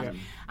Round and Round.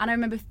 Yeah. And I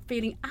remember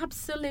feeling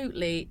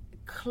absolutely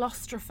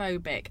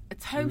claustrophobic,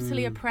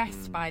 totally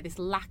oppressed by this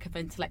lack of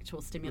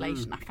intellectual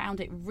stimulation. I found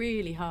it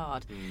really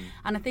hard.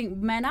 And I think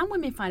men and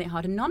women find it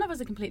hard, and none of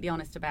us are completely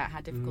honest about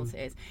how difficult it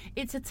is.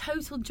 It's a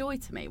total joy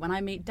to me when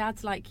I meet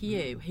dads like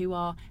you who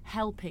are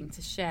helping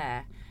to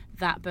share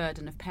that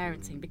burden of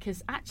parenting,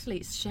 because actually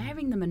it's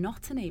sharing the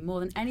monotony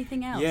more than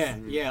anything else.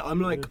 Yeah.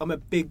 I'm a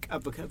big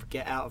advocate for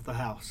get out of the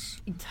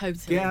house.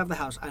 Totally. Get out of the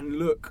house and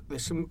look.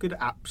 There's some good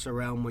apps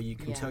around where you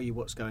can Yeah. tell you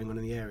what's going on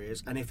in the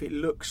areas. And if it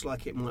looks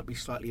like it might be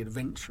slightly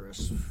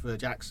adventurous for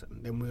Jackson,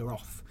 then we're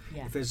off.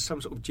 Yeah. If there's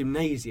some sort of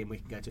gymnasium we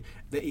can go to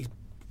that is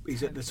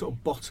he's at the sort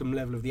of bottom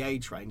level of the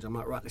age range. I'm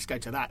like, right, let's go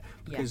to that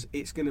because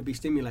it's going to be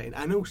stimulating.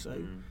 And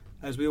also,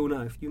 as we all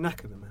know, if you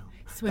knacker them out,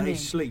 they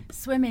sleep.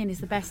 Swimming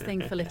is the best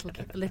thing for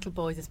little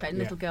boys, especially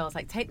little girls.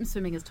 Like, take them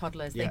swimming as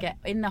toddlers. They get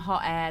in the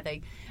hot air.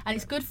 And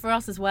it's good for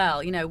us as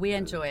well. You know, we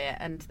enjoy it,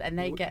 and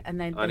they get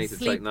and then I need to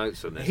take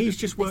notes on this. He's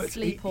just worked.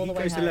 He goes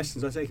to home.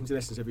 lessons. I take him to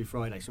lessons every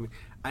Friday.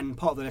 And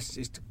part of the lessons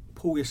is to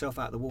pull yourself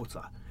out of the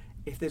water.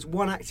 If there's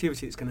one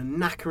activity that's going to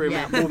knacker him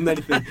out more than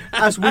anything,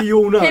 as we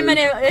all know,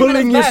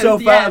 pulling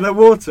yourself out of the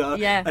water.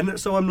 Yeah. And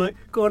so I'm like,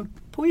 go on,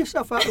 pull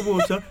yourself out of the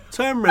water,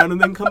 turn around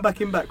and then come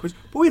back in backwards.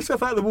 Pull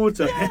yourself out of the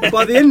water. And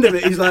by the end of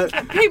it, he's like,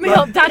 pick me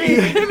up, Daddy,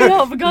 pick me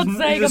up, for God's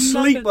sake. He's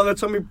asleep by the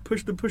time we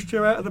push the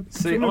pushchair out of the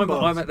swimming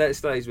bath. I'm at that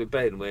stage with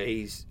Ben where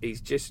he's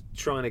just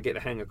trying to get the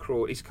hang of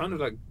crawl. He's kind of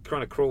like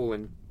trying to crawl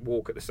and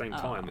walk at the same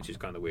time, which is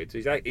kind of weird. So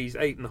he's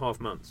 8.5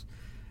 months.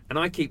 And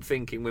I keep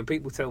thinking, when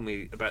people tell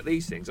me about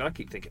these things, I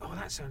keep thinking, oh,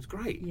 that sounds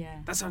great. Yeah.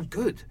 That sounds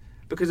good.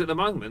 Because at the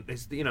moment,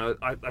 it's, you know,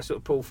 I sort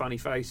of pull funny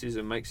faces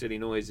and make silly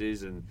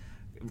noises, and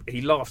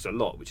he laughs a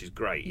lot, which is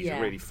great. He's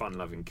a really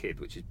fun-loving kid,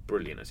 which is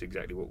brilliant. That's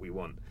exactly what we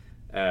want.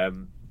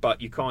 But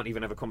you can't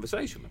even have a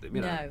conversation with him,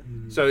 you know.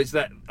 No. So it's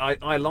that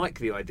I like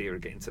the idea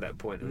of getting to that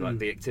point of like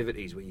the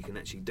activities where you can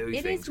actually do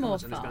things. It is more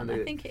fun.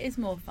 I think it is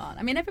more fun.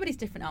 I mean, everybody's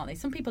different, aren't they?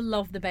 Some people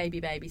love the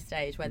baby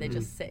stage where they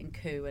just sit and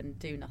coo and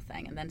do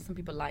nothing, and then some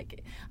people like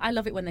it. I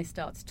love it when they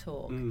start to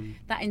talk.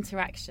 That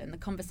interaction, the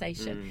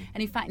conversation.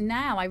 And in fact,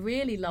 now I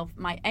really love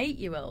my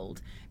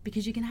 8-year-old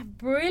because you can have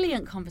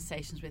brilliant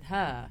conversations with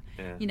her.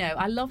 Yeah. You know,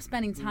 I love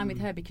spending time with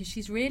her because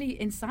she's really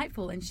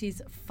insightful and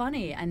she's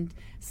funny and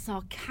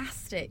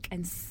sarcastic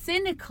and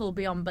cynical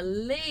beyond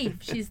belief.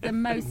 She's the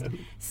most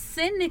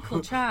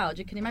cynical child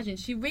you can imagine.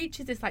 She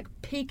reaches this like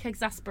peak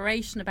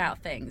exasperation about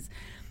things.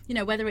 You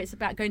know, whether it's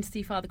about going to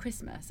see Father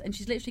Christmas, and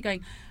she's literally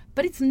going,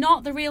 but it's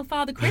not the real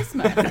Father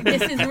Christmas. Like,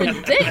 this is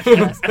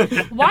ridiculous.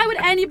 Why would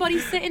anybody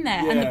sit in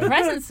there? And the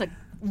presents are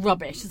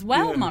rubbish as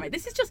well, Mummy.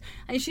 This is just,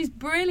 and she's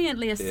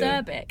brilliantly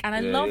acerbic, and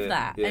I love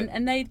that. Yeah.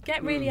 And they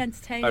get really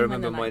entertaining. I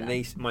remember when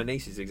my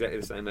niece is exactly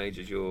the same age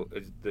as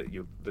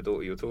the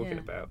daughter you're talking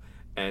about.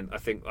 And I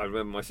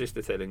remember my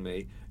sister telling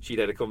me she'd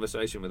had a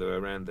conversation with her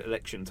around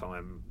election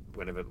time,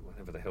 whenever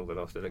the hell the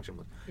last election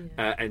was,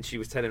 and she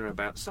was telling her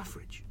about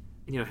suffrage.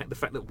 You know, the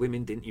fact that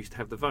women didn't used to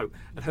have the vote,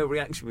 and her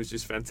reaction was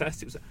just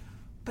fantastic. It was like,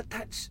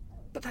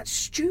 but that's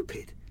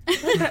stupid.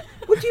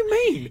 What do you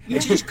mean?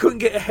 And she just couldn't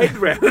get her head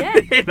around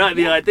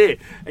the idea.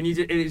 And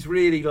it's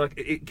really like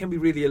it can be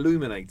really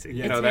illuminating.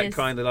 You know, that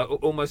kind of like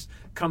almost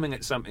coming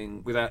at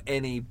something without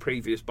any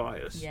previous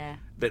bias. Yeah.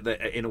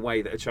 That in a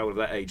way that a child of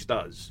that age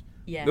does.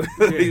 Yeah.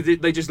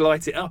 They just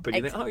light it up, and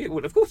you think, oh yeah,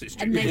 well of course it's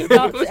true.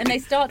 And they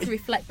start to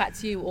reflect back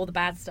to you all the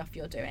bad stuff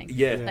you're doing.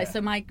 Yeah. Like,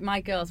 so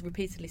my girls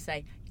repeatedly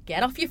say,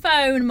 get off your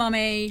phone,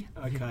 Mummy.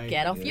 Okay.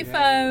 Get off your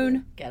phone.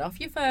 Yeah. Get off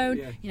your phone.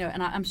 Yeah. You know,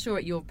 and I'm sure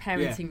at your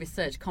parenting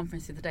research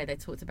conference the other day, they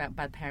talked about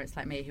bad parents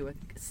like me who are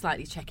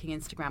slightly checking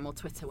Instagram or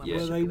Twitter when we I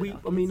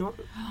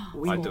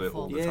do it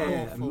all the time.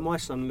 Yeah, and my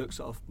son looks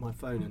off my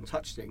phone and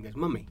touches it and goes,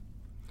 Mummy,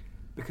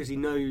 because he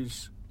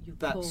knows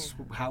that's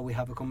how we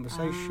have a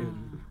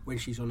conversation when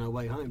she's on her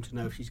way home, to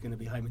know if she's going to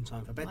be home in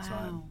time for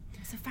bedtime. Wow.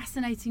 It's a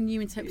fascinating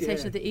new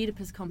interpretation of the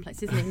Oedipus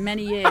complex, isn't it? In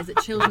many years that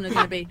children are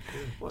going to be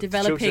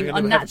developing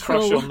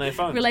unnatural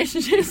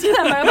relationships with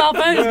their mobile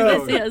phones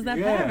because they see it as their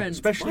parents.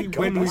 Especially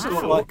when we've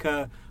got like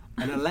an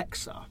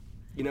Alexa,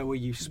 you know, where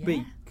you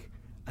speak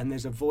and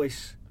there's a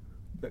voice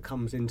that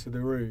comes into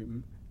the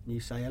room and you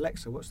say,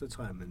 Alexa, what's the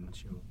time? And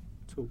she'll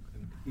talk.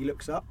 And he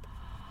looks up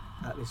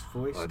at this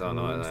voice. I don't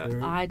like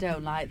that. I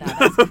don't like that.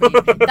 That's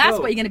creepy. That's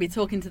what you're going to be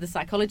talking to the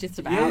psychologist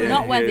about,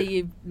 not whether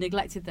you've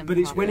neglected them. But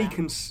it's when he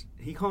can't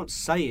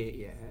say it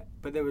yet.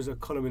 But there was a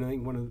column in, I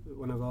think,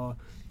 one of our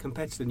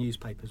competitor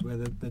newspapers where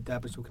the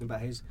dad was talking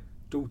about his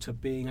daughter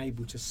being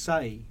able to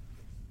say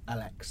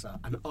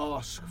Alexa and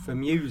ask for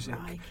music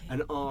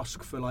and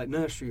ask for like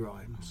nursery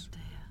rhymes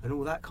and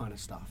all that kind of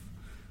stuff.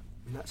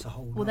 And that's a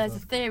whole. Well, there's a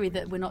theory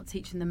that we're not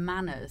teaching them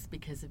manners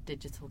because of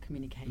digital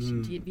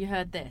communication. Have you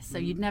heard this? So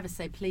you'd never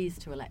say please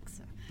to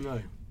Alexa.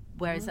 No.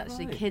 Whereas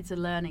actually kids are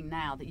learning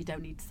now that you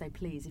don't need to say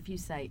please. If you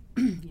say,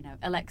 you know,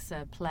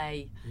 Alexa,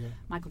 play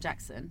Michael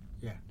Jackson,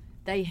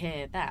 they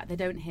hear that. They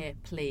don't hear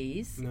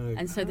please. No.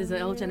 And so there's a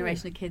whole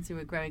generation of kids who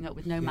are growing up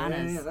with no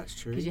manners. Yeah, that's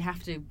true. Because you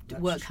have to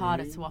work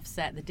harder to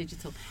offset the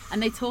digital.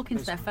 And they talk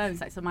into their phones.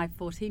 Like, so my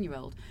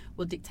 14-year-old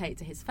will dictate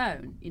to his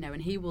phone, you know,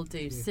 and he will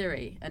do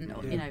Siri, and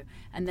you know,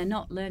 and they're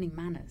not learning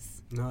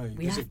manners. No,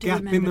 there's a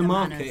gap in the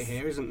market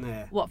here, isn't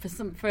there? What,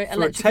 for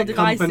electrical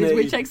devices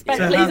which expect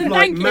please and like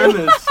thank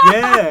manners. you?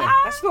 Yeah,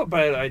 that's not a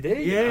bad idea.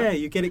 Yeah,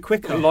 you get it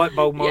quicker. A light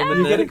bulb moment.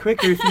 You get it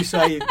quicker if you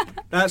say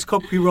that's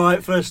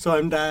copyright First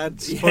Time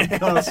Dads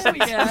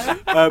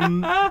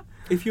podcast.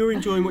 If you're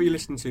enjoying what you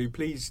listen to,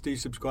 please do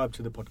subscribe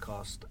to the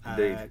podcast,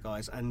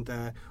 guys,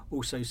 and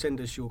also send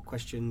us your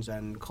questions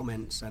and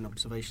comments and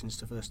observations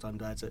to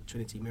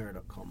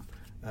firsttimedads@trinitymirror.com,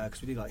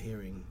 because we do like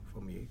hearing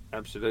from you.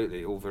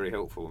 Absolutely, all very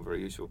helpful and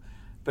very useful.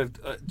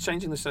 But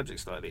changing the subject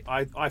slightly,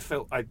 I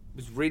felt I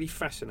was really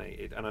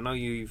fascinated, and I know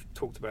you've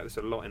talked about this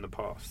a lot in the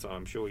past, so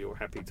I'm sure you're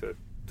happy to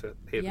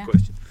hear the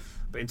question.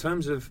 But in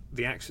terms of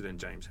the accident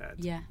James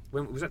had,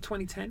 when was that?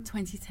 2010.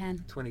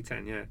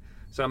 2010, yeah.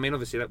 So I mean,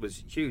 obviously that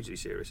was hugely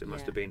serious. It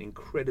must have been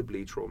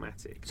incredibly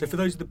traumatic. So for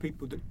those of the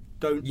people that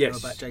don't know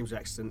about James'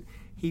 accident,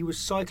 he was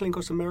cycling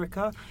across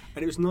America,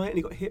 and it was night, and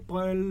he got hit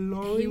by a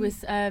lorry.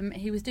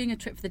 He was doing a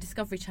trip for the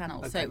Discovery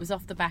Channel, so it was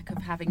off the back of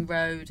having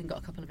rowed and got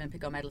a couple of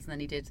Olympic gold medals, and then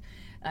he did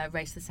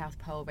race the South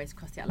Pole, race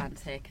across the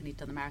Atlantic, and he'd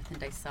done the Marathon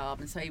des Sables,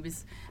 and so he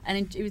was,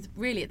 and it was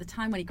really at the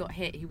time when he got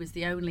hit, he was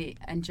the only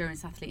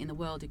endurance athlete in the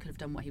world who could have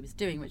done what he was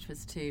doing, which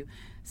was to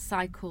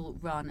cycle,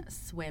 run,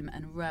 swim,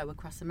 and row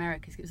across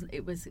America.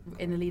 It was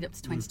in the lead up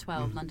to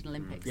 2012 London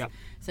Olympics.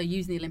 So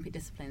using the Olympic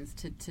disciplines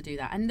to do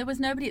that. And there was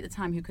nobody at the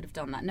time who could have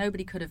done that.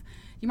 Nobody could have...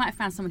 You might have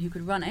found someone who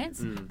could run it,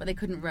 but they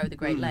couldn't row the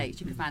Great Lakes.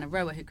 You could find a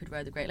rower who could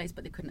row the Great Lakes,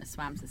 but they couldn't have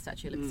swam to the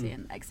Statue of Liberty,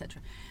 and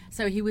etc.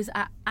 So he was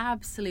at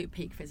absolute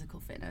peak physical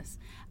fitness,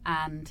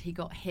 and he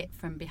got hit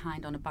from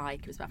behind on a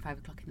bike. It was about 5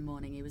 o'clock in the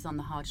morning. He was on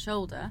the hard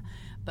shoulder,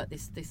 but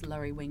this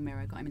lorry wing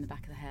mirror got him in the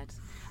back of the head.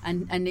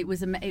 And he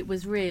was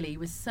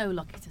so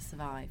lucky to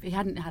survive. If he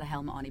hadn't had a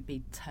helmet on, he'd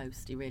be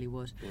toast. He really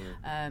would.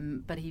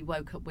 But he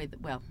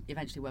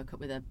eventually woke up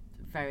with a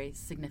very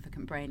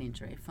significant brain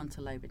injury,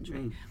 frontal lobe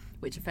injury,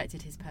 which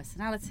affected his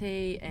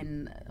personality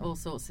in all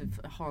sorts of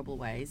horrible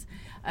ways.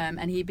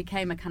 And he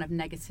became a kind of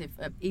negative,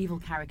 evil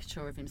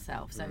caricature of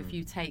himself. So if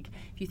you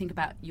think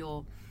about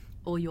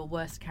all your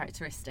worst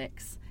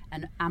characteristics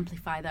and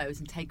amplify those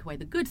and take away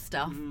the good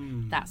stuff,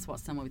 that's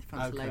what someone with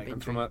frontal lobe injury.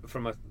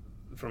 And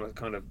from a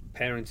kind of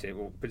parenting,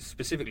 or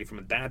specifically from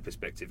a dad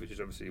perspective, which is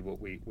obviously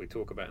what we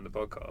talk about in the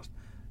podcast,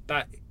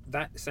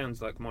 that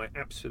sounds like my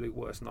absolute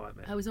worst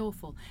nightmare. It was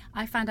awful.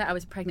 I found out I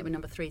was pregnant with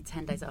number 3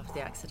 10 days after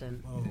the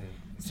accident. Oh.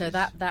 So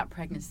that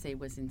pregnancy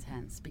was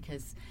intense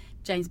because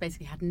James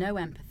basically had no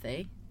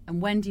empathy.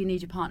 And when do you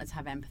need your partner to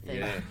have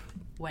empathy?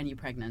 When you're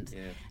pregnant.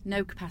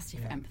 No capacity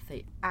for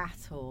empathy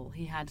at all.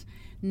 He had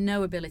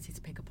no ability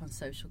to pick up on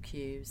social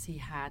cues. He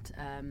had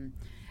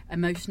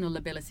emotional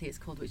lability, it's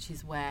called, which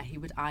is where he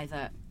would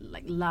either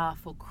laugh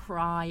or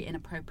cry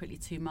inappropriately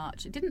too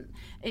much.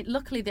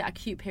 Luckily the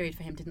acute period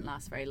for him didn't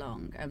last very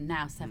long.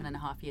 Now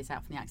 7.5 years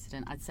out from the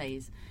accident, I'd say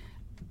he's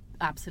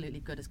absolutely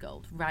good as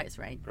gold, right as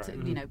rain. Right. So,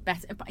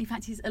 better. But in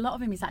fact, a lot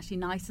of him is actually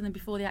nicer than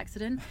before the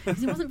accident,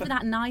 because he wasn't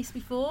that nice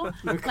before.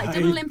 Like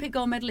double Olympic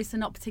gold medalists are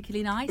not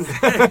particularly nice.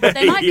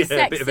 They might be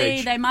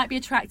sexy, they might be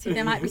attractive,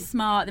 they might be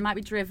smart, they might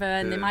be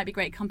driven, they might be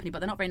great company, but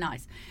they're not very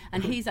nice.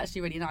 And he's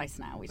actually really nice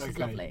now, which is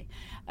lovely.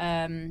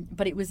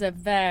 But it was a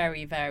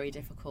very, very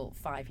difficult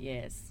 5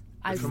 years.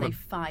 I would say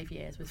 5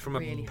 years was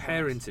really hard. From a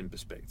parenting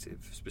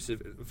perspective,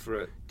 specific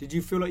for did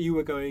you feel like you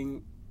were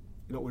going,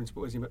 not wanting to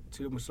put him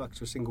to almost like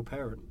to a single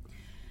parent?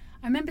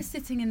 I remember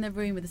sitting in the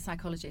room with a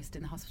psychologist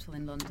in the hospital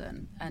in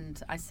London,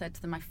 and I said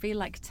to them, I feel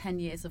like 10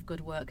 years of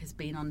good work has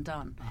been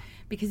undone.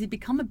 Because he'd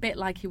become a bit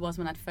like he was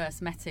when I'd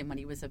first met him, when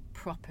he was a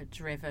proper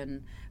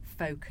driven,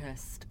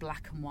 focused,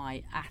 black and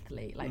white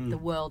athlete. Like the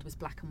world was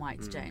black and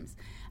white to James.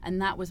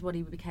 And that was what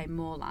he became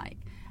more like.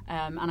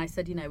 And I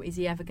said, is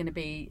he ever going to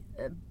be...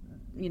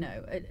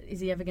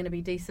 is he ever going to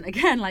be decent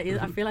again? Like,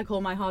 I feel like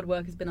all my hard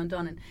work has been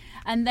undone.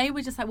 And they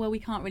were just like, well, we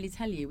can't really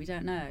tell you. We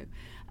don't know.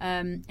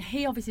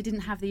 He obviously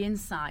didn't have the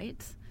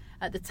insight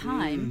at the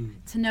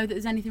time to know that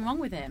there's anything wrong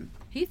with him.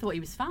 He thought he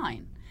was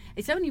fine.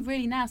 It's only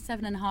really now,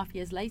 7.5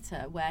 years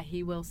later, where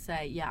he will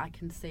say, yeah, I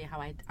can see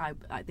how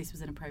I this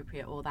was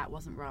inappropriate, or that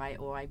wasn't right,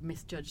 or I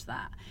misjudged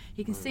that.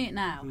 He can see it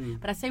now.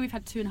 But I say we've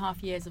had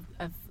 2.5 years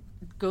of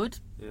good,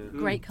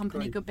 great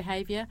company, good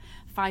behaviour.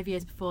 5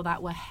 years before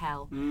that were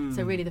hell.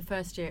 So really the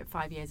first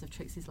 5 years of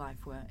Trixie's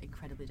life were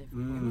incredibly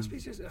difficult. It must be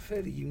just a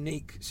fairly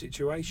unique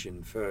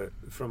situation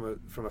from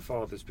a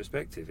father's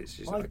perspective. It's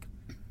just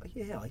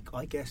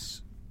I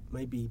guess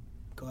maybe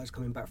guys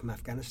coming back from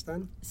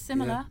Afghanistan.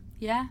 Similar,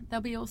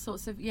 there'll be all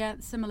sorts of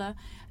similar,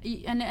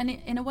 and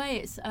in a way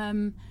it's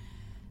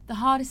the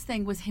hardest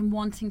thing was him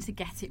wanting to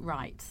get it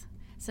right.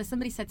 So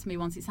somebody said to me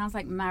once, it sounds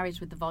like Marriage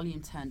with the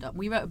volume turned up.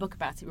 We wrote a book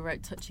about it. We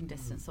wrote Touching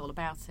Distance, all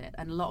about it.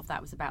 And a lot of that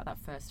was about that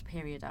first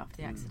period after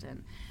the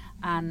accident.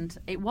 And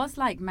it was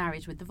like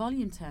Marriage with the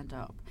volume turned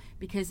up,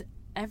 because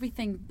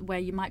everything where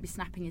you might be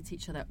snapping at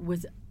each other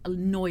was a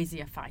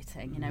noisier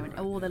fighting, and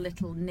all the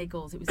little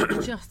niggles. It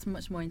was just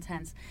much more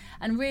intense.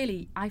 And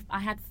really, I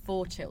had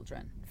 4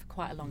 children for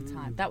quite a long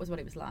time. That was what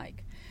it was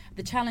like.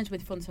 The challenge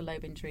with frontal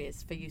lobe injury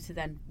is for you to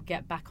then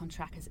get back on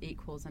track as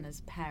equals and as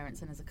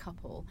parents and as a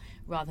couple,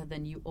 rather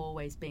than you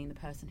always being the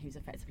person who's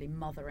effectively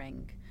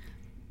mothering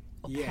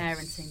or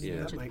parenting the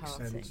injured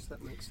party.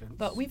 That makes sense.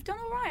 But we've done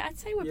all right. I'd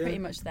say we're pretty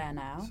much there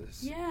now.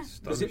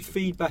 Does it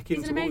feed back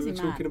into what we were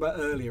talking about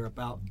earlier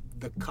about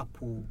the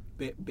couple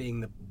bit being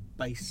the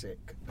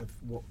basic of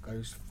what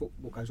goes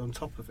on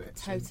top of it?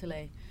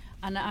 Totally.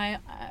 And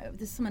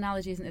there's some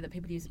analogy, isn't there, that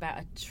people use about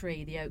a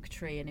tree, the oak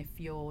tree, and if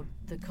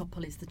the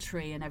couple is the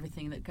tree and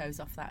everything that goes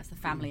off that is the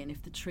family, and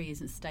if the tree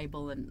isn't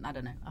stable, and I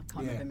don't know, I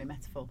can't remember my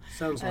metaphor.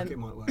 Sounds like it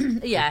might work.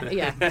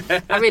 Yeah.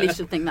 I really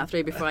should think that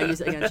through before I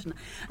use it again, shouldn't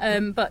I?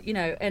 But, you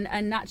know,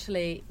 and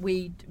naturally,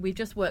 we've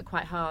just worked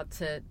quite hard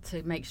to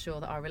make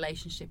sure that our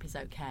relationship is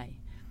okay.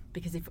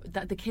 Because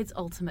the kids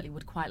ultimately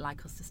would quite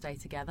like us to stay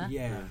together.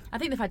 Yeah. I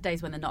think they've had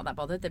days when they're not that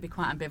bothered. They'd be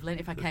quite ambivalent.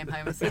 If I came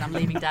home and said I'm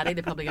leaving Daddy,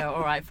 they'd probably go,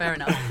 all right, fair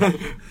enough.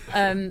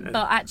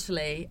 But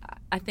actually,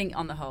 I think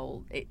on the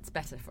whole, it's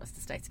better for us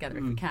to stay together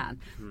if we can,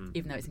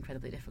 even though it's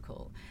incredibly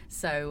difficult.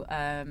 So,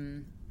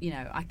 you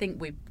know, I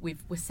think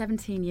we're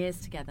 17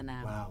 years together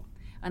now. Wow.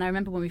 And I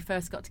remember when we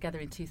first got together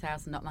in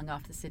 2000, not long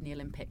after the Sydney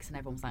Olympics, and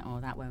everyone was like,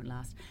 oh, that won't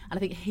last. And I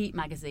think Heat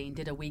magazine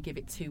did a We Give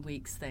It 2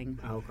 weeks thing.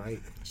 Oh,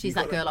 great. She's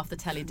that girl off the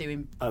telly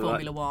doing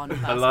Formula One.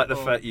 I like the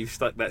fact you've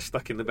stuck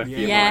in the back of your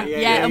mind.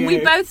 Yeah. And we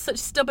both such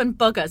stubborn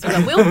buggers. We're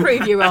like, we'll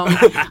prove you wrong.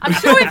 I'm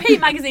sure if Heat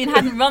magazine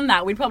hadn't run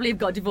that, we'd probably have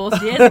got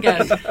divorced years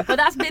ago. But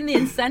that's been the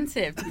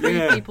incentive, to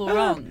prove people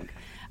wrong.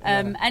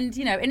 And,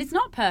 you know, and it's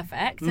not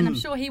perfect, and I'm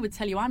sure he would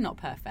tell you I'm not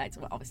perfect.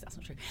 Well, obviously that's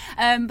not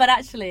true. But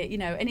actually, you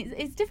know, and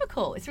it's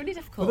difficult. It's really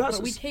difficult,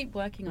 but we keep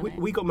working on it.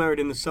 We got married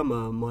in the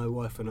summer, my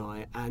wife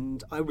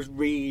and I was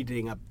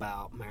reading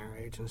about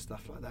marriage and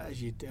stuff like that,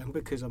 as you do,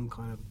 because I'm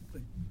kind of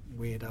a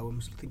weirdo.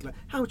 I'm thinking like,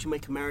 how would you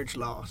make a marriage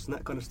last, and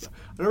that kind of stuff.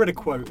 And I read a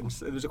quote, and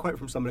there was a quote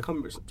from somebody, I can't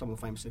remember, someone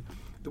famous said,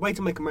 the way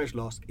to make a marriage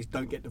last is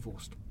don't get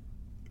divorced.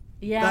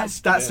 Yeah.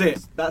 That's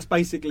it. That's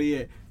basically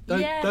it.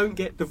 Don't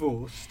get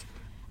divorced.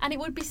 And it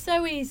would be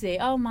so easy,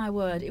 oh my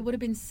word, it would have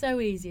been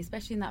so easy,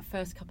 especially in that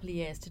first couple of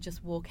years, to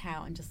just walk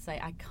out and just say,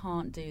 I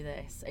can't do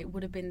this. It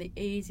would have been the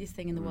easiest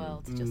thing in the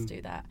world to just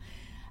do that.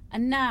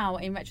 And now,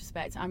 in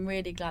retrospect, I'm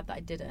really glad that I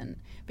didn't.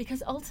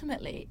 Because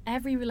ultimately,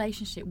 every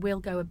relationship will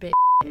go a bit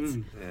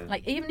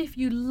like, even if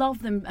you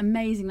love them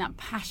amazing, that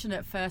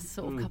passionate first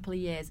sort of couple of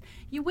years,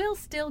 you will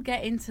still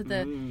get into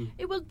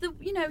you will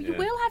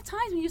have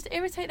times when you just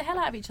irritate the hell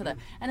out of each other.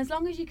 And as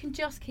long as you can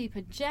just keep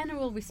a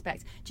general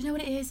respect, do you know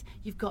what it is?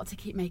 You've got to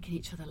keep making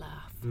each other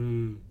laugh.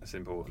 That's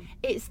important.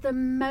 It's the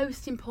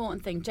most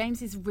important thing.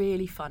 James is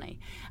really funny.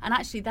 And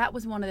actually, that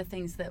was one of the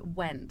things that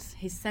went.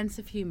 His sense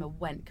of humour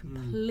went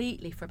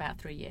completely for about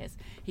 3 years.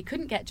 He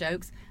couldn't get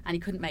jokes and he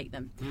couldn't make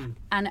them.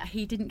 And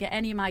he didn't get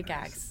any of my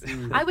gags.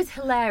 I was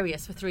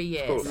hilarious for 3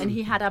 years and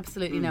he had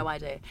absolutely no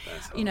idea.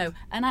 You know,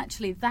 and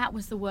actually that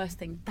was the worst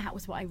thing. That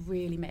was what I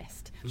really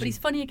missed. But he's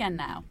funny again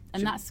now,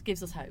 and that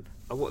gives us hope.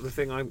 What the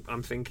thing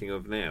I'm thinking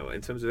of now,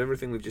 in terms of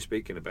everything we've just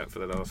speaking about for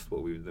the last,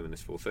 what we've been doing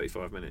this for,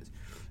 35 minutes,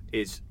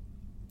 is,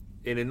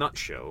 in a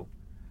nutshell,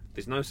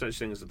 there's no such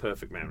thing as a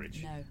perfect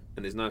marriage. No.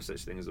 And there's no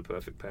such thing as a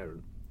perfect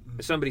parent.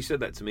 Somebody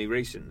said that to me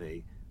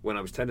recently when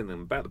I was telling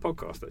them about the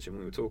podcast, actually, when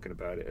we were talking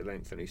about it at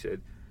length, and he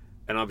said,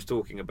 and I was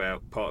talking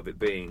about part of it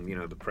being, you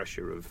know, the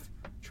pressure of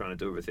trying to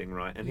do everything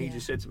right, and he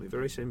just said to me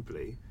very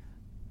simply,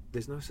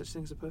 there's no such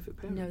thing as a perfect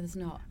parent. No, there's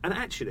not. And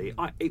actually,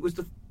 it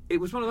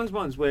was one of those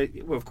ones where,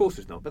 well, of course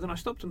there's not, but then I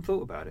stopped and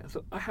thought about it. I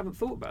thought, I haven't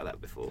thought about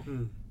that before.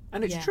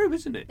 And it's true,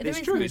 isn't it?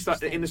 It's true. It's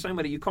like, in the same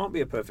way that you can't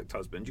be a perfect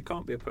husband, you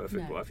can't be a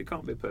perfect wife, you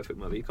can't be a perfect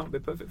mother, you can't be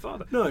a perfect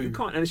father. No. You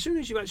can't. And as soon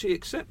as you actually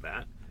accept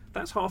that,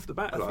 that's half the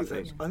battle, I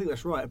think. I think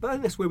that's right. But I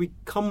think that's where we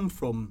come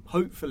from.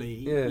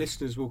 Hopefully,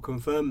 listeners will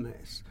confirm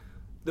this,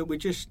 that we're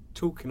just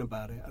talking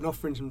about it and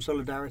offering some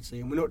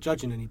solidarity, and we're not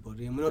judging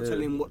anybody, and we're not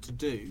telling them what to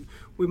do.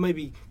 We're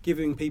maybe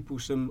giving people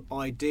some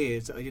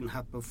ideas that they didn't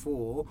have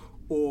before,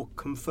 or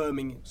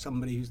confirming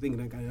somebody who's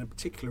thinking of going in a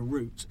particular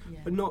route,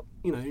 but not,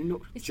 you know, not it's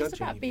judging. It's just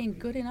about anybody. being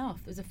good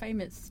enough. There's a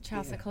famous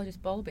child psychologist,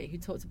 Bowlby, who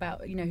talked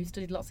about, you know, who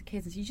studied lots of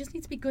kids, and so you just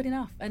need to be good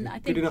enough. And I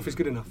think good enough is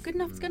good enough. Good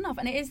enough is good enough,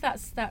 and it is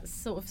that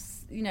sort of,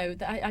 you know,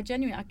 that I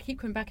genuinely, I keep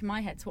coming back in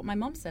my head to what my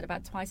mum said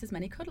about twice as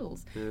many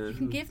cuddles. You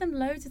can give them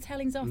loads of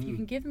tellings off, you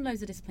can give them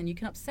loads of discipline, you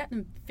can upset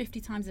them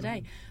 50 times a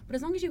day, but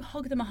as long as you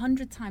hug them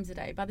 100 times a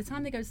day, by the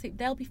time they go to sleep,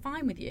 they'll be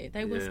fine with you.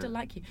 They will still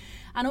like you.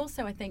 And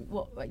also, I think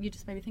what you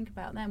just made me think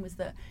about then was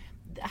that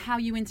how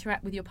you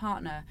interact with your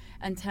partner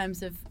in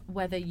terms of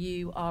whether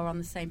you are on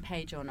the same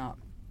page or not.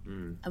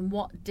 And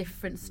what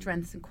different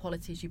strengths and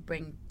qualities you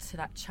bring to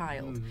that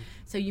child.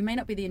 So you may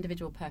not be the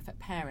individual perfect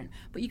parent,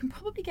 but you can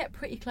probably get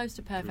pretty close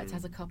to perfect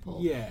as a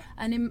couple. Yeah.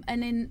 And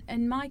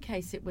in my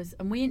case, it was,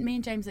 and me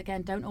and James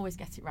again don't always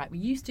get it right. We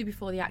used to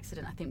before the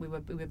accident. I think we were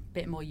a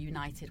bit more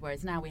united,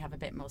 whereas now we have a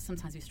bit more.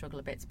 Sometimes we struggle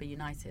a bit to be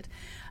united,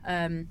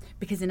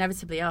 because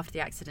inevitably after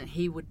the accident,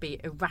 he would be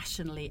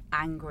irrationally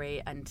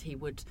angry, and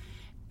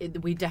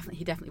he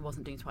definitely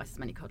wasn't doing twice as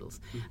many cuddles,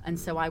 and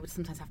so I would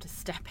sometimes have to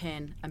step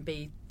in and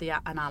be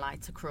an ally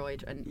to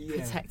Croyd and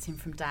protect him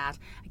from Dad.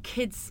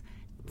 Kids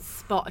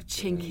spot a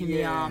chink in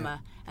the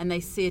armour, and they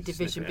see a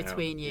division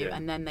between you,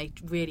 and then they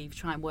really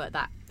try and work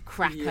that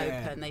crack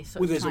open. They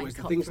sort of try and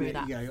cut through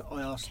that.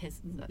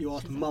 You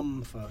ask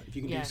Mum for if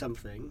you can do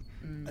something,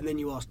 and then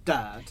you ask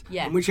Dad,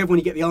 Yeah. and whichever one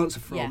you get the answer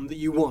from that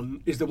you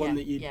want is the one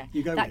that you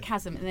go that with.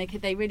 chasm, and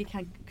they really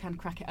can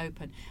crack it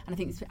open. And I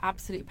think it's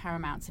absolutely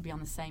paramount to be on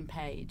the same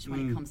page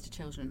when it comes to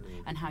children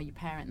and how you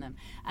parent them.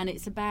 And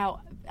it's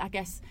about, I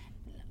guess,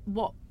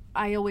 what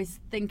I always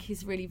think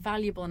is really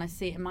valuable, and I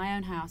see it in my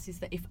own house, is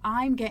that if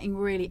I'm getting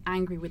really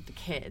angry with the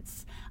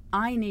kids,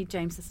 I need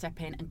James to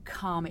step in and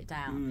calm it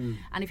down.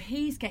 And if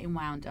he's getting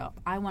wound up,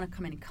 I want to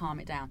come in and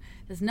calm it down.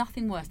 There's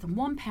nothing worse than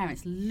one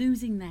parent's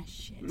losing their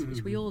shit,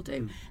 which we all do.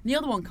 And the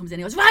other one comes in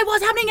and goes, right,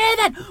 what's happening here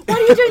then? Why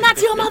are you doing that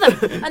to your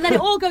mother? And then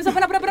it all goes up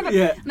and up and up and up.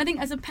 Yeah. And I think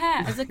as a pair,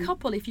 as a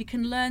couple, if you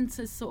can learn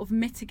to sort of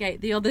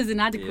mitigate the other's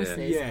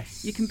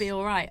inadequacies, you can be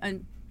all right.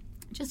 And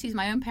just use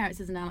my own parents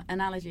as an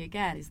analogy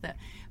again, is that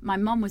my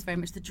mum was very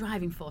much the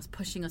driving force,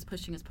 pushing us.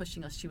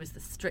 She was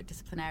the strict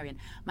disciplinarian.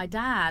 My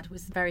dad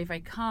was very, very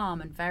calm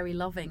and very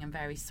loving and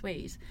very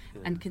sweet,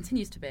 and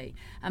continues to be.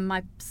 And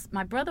my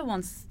brother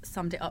once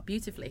summed it up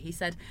beautifully. He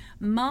said,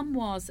 Mum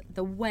was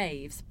the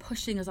waves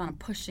pushing us on and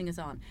pushing us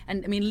on.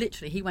 And I mean,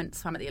 literally, he went and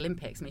swam at the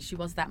Olympics. I mean, she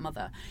was that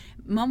mother.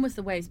 Mum was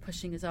the waves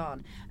pushing us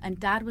on, and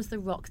Dad was the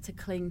rock to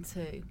cling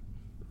to.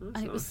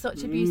 And it was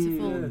such a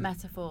beautiful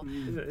metaphor.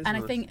 And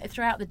I think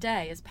throughout the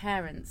day, as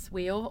parents,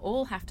 we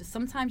all have to,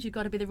 sometimes you've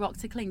got to be the rock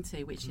to cling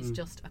to, which is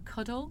just a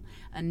cuddle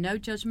and no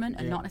judgment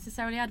and not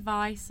necessarily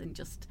advice, and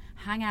just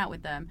hang out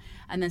with them.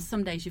 And then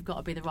some days you've got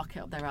to be the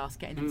rocket up their arse,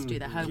 getting them to do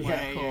their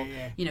homework or,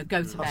 you know,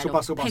 go to bed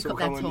or pick up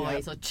their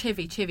toys or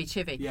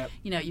chivvy. Yep.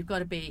 You know, you've got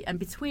to be, and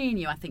between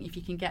you, I think if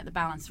you can get the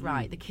balance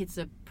right, the kids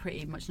are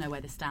pretty much know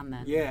where they stand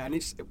then. Yeah, and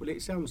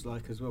it sounds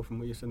like as well from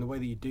what you're saying, the way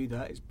that you do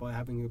that is by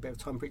having a bit of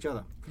time for each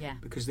other. Yeah.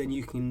 Because then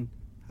you can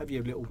have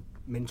your little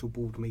mental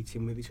board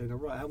meeting with each other.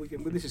 Right, how are we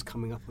going? Well, this is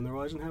coming up on the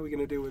horizon. How are we going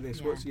to deal with this?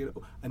 Yeah.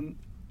 And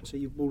so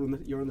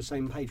you're on the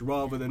same page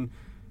rather than.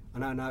 I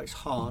know now it's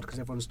hard because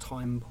everyone's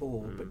time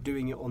poor, but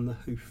doing it on the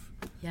hoof,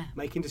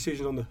 making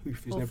decisions on the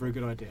hoof is never a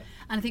good idea.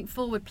 And I think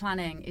forward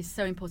planning is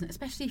so important,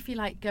 especially if you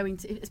like going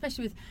to,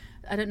 especially with,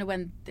 I don't know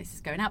when this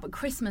is going out, but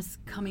Christmas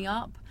coming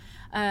up,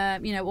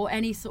 you know, or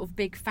any sort of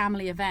big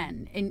family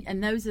event,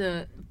 and those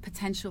are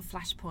potential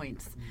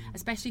flashpoints,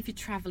 especially if you're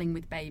travelling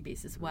with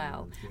babies as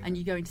well, and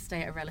you're going to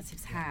stay at a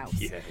relative's house,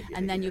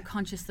 and then you're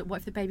conscious that what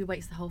if the baby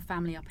wakes the whole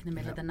family up in the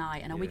middle of the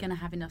night, and are we going to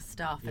have enough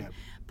stuff? And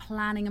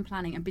planning,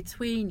 and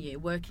between you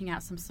working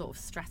out some sort of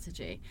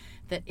strategy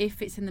that if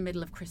it's in the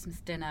middle of Christmas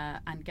dinner,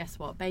 and guess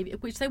what, baby,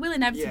 which they will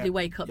inevitably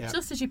wake up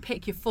just as you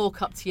pick your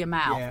fork up to your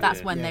mouth,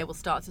 that's when they will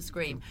start to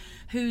scream.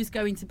 Who's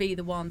going to be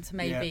the one to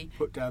maybe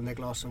put down their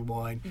glass of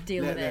wine,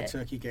 let their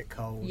turkey get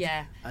cold,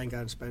 and go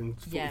and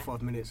spend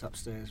 45 minutes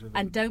upstairs with them.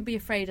 And don't be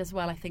afraid as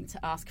well, I think,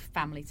 to ask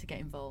family to get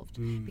involved,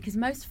 because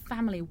most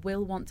family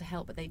will want to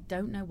help, but they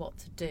don't know what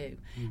to do.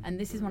 And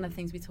this is one of the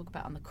things we talk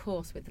about on the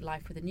course with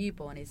Life with a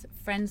Newborn, is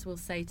friends will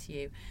say to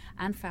you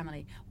and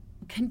family,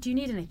 do you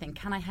need anything?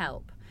 Can I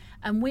help?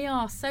 And we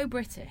are so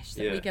British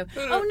that we go,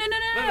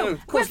 no,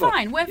 we're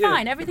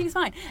fine, everything's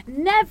fine.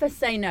 Never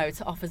say no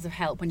to offers of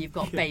help when you've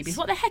got babies.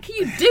 What the heck are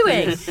you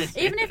doing?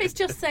 Even if it's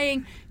just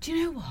saying, do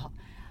you know what?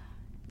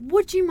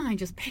 Would you mind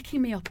just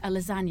picking me up a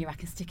lasagna I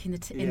can stick in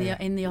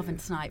the oven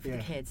tonight for the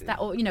kids, that,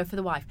 or you know, for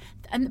the wife?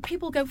 And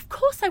people go, of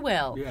course I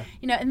will.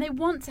 You know, and they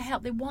want to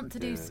help, they want to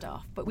do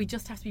stuff, but we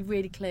just have to be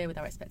really clear with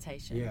our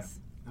expectations. Yeah.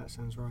 That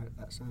sounds right.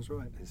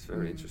 It's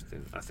very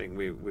interesting. I think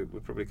we're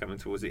probably coming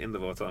towards the end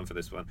of our time for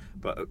this one.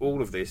 But all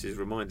of this is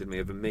reminded me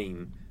of a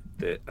meme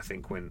that I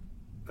think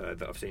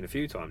that I've seen a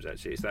few times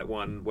actually. It's that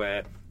one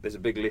where there's a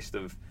big list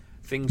of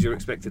things you're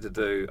expected to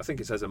do. I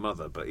think it's as a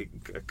mother, but it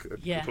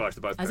applies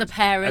to both as a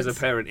parent. As a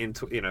parent in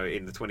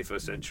the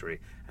 21st century,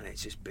 and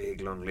it's this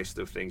big long list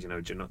of things. You know,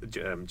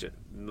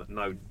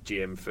 no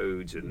GM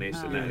foods and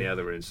this and that and the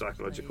other, and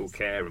psychological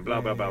care and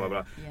blah blah blah blah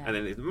blah. And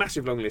then it's a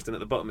massive long list, and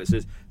at the bottom it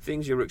says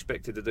things you're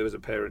expected to do as a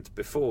parent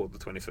before the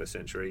 21st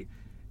century.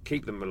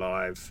 Keep them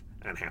alive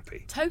and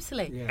happy.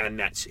 Totally. And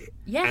that's it.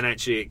 Yeah. And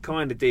actually it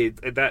kind of did,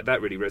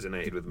 that really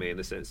resonated with me in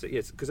the sense that,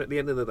 yes, because at the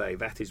end of the day,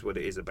 that is what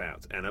it is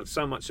about. And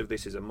so much of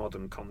this is a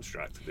modern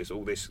construct,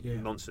 all this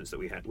nonsense that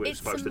we're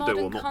supposed to do or not do.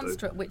 It's a modern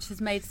construct which has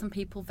made some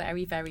people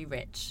very, very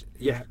rich.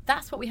 Yeah.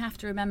 That's what we have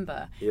to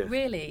remember. Yeah.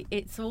 Really,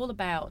 it's all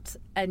about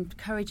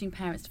encouraging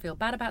parents to feel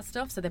bad about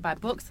stuff, so they buy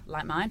books,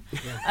 like mine.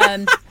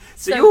 Yeah.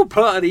 So you're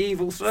part of the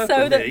evil circle.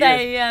 So that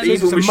they... the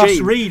evil machine.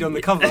 Must read on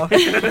the cover.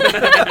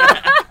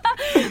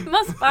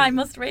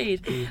 Must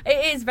read.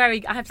 It is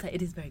very, I have to say,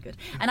 it is very good.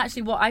 And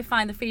actually what I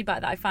find, the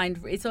feedback that I find,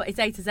 it's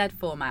A to Z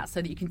format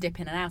so that you can dip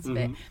in and out of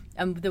it.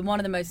 And one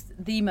of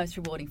the most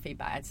rewarding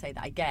feedback I'd say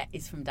that I get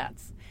is from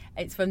dads.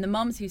 It's from the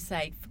mums who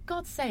say, for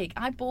God's sake,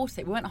 I bought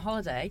it, we went on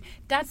holiday,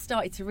 Dad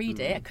started to read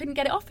it, I couldn't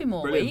get it off him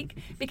all week,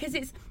 because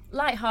it's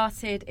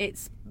light-hearted,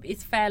 it's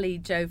fairly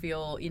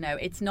jovial, you know,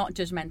 it's not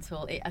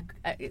judgmental,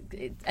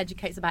 it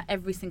educates about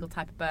every single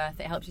type of birth,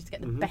 it helps you to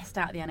get the best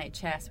out of the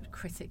NHS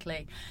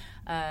critically.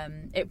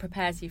 It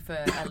prepares you for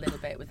a little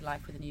bit with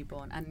Life with a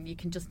Newborn, and you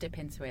can just dip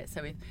into it.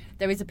 So if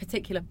there is a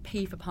particular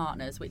P for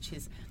partners, which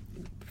is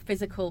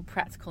physical,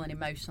 practical and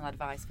emotional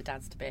advice for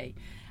dads to be.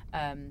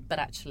 But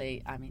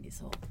actually, I mean,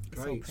 it's all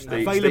great.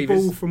 pretty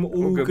Available from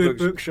all good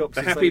bookshops.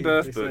 The Happy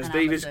Birth book.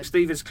 Amazon.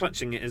 Steve is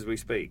clutching it as we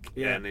speak,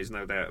 and is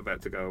no doubt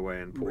about to go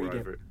away and pour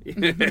over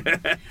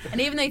it.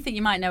 And even though you think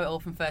you might know it all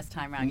from first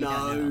time round, you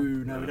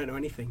don't know. No, we don't know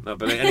anything. No,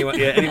 but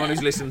anyone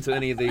who's listened to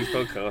any of these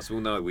podcasts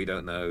will know we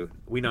don't know.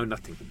 We know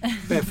nothing.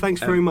 Bev,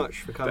 thanks very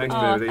much for coming.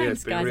 Thanks, Bev.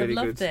 Thanks, guys. Really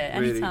I've loved good, it.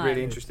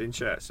 really interesting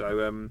chat.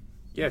 So.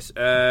 Yes,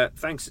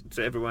 thanks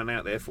to everyone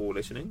out there for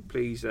listening.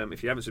 Please,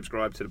 if you haven't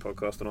subscribed to the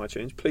podcast on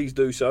iTunes, please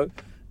do so.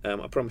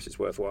 I promise it's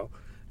worthwhile.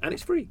 And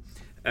it's free.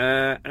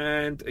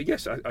 And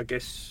yes, I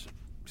guess,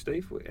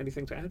 Steve,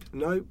 anything to add?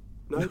 No,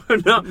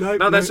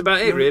 that's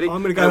about it, really.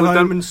 I'm going to go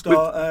home and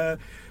start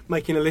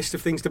making a list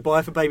of things to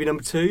buy for baby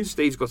number 2.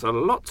 Steve's got a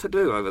lot to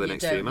do over the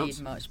next few months.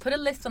 You don't need much. Put a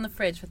list on the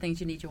fridge for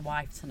things you need your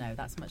wife to know.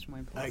 That's much more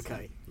important.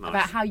 Okay. Nice.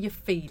 About how you're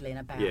feeling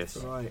about yes.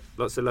 it. Right.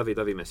 Lots of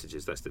lovey-dovey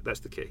messages. That's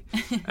the key.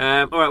 All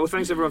right, well,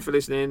 thanks everyone for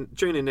listening.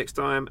 Tune in next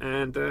time,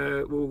 and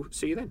we'll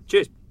see you then.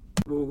 Cheers.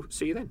 We'll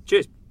see you then.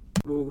 Cheers.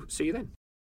 We'll see you then.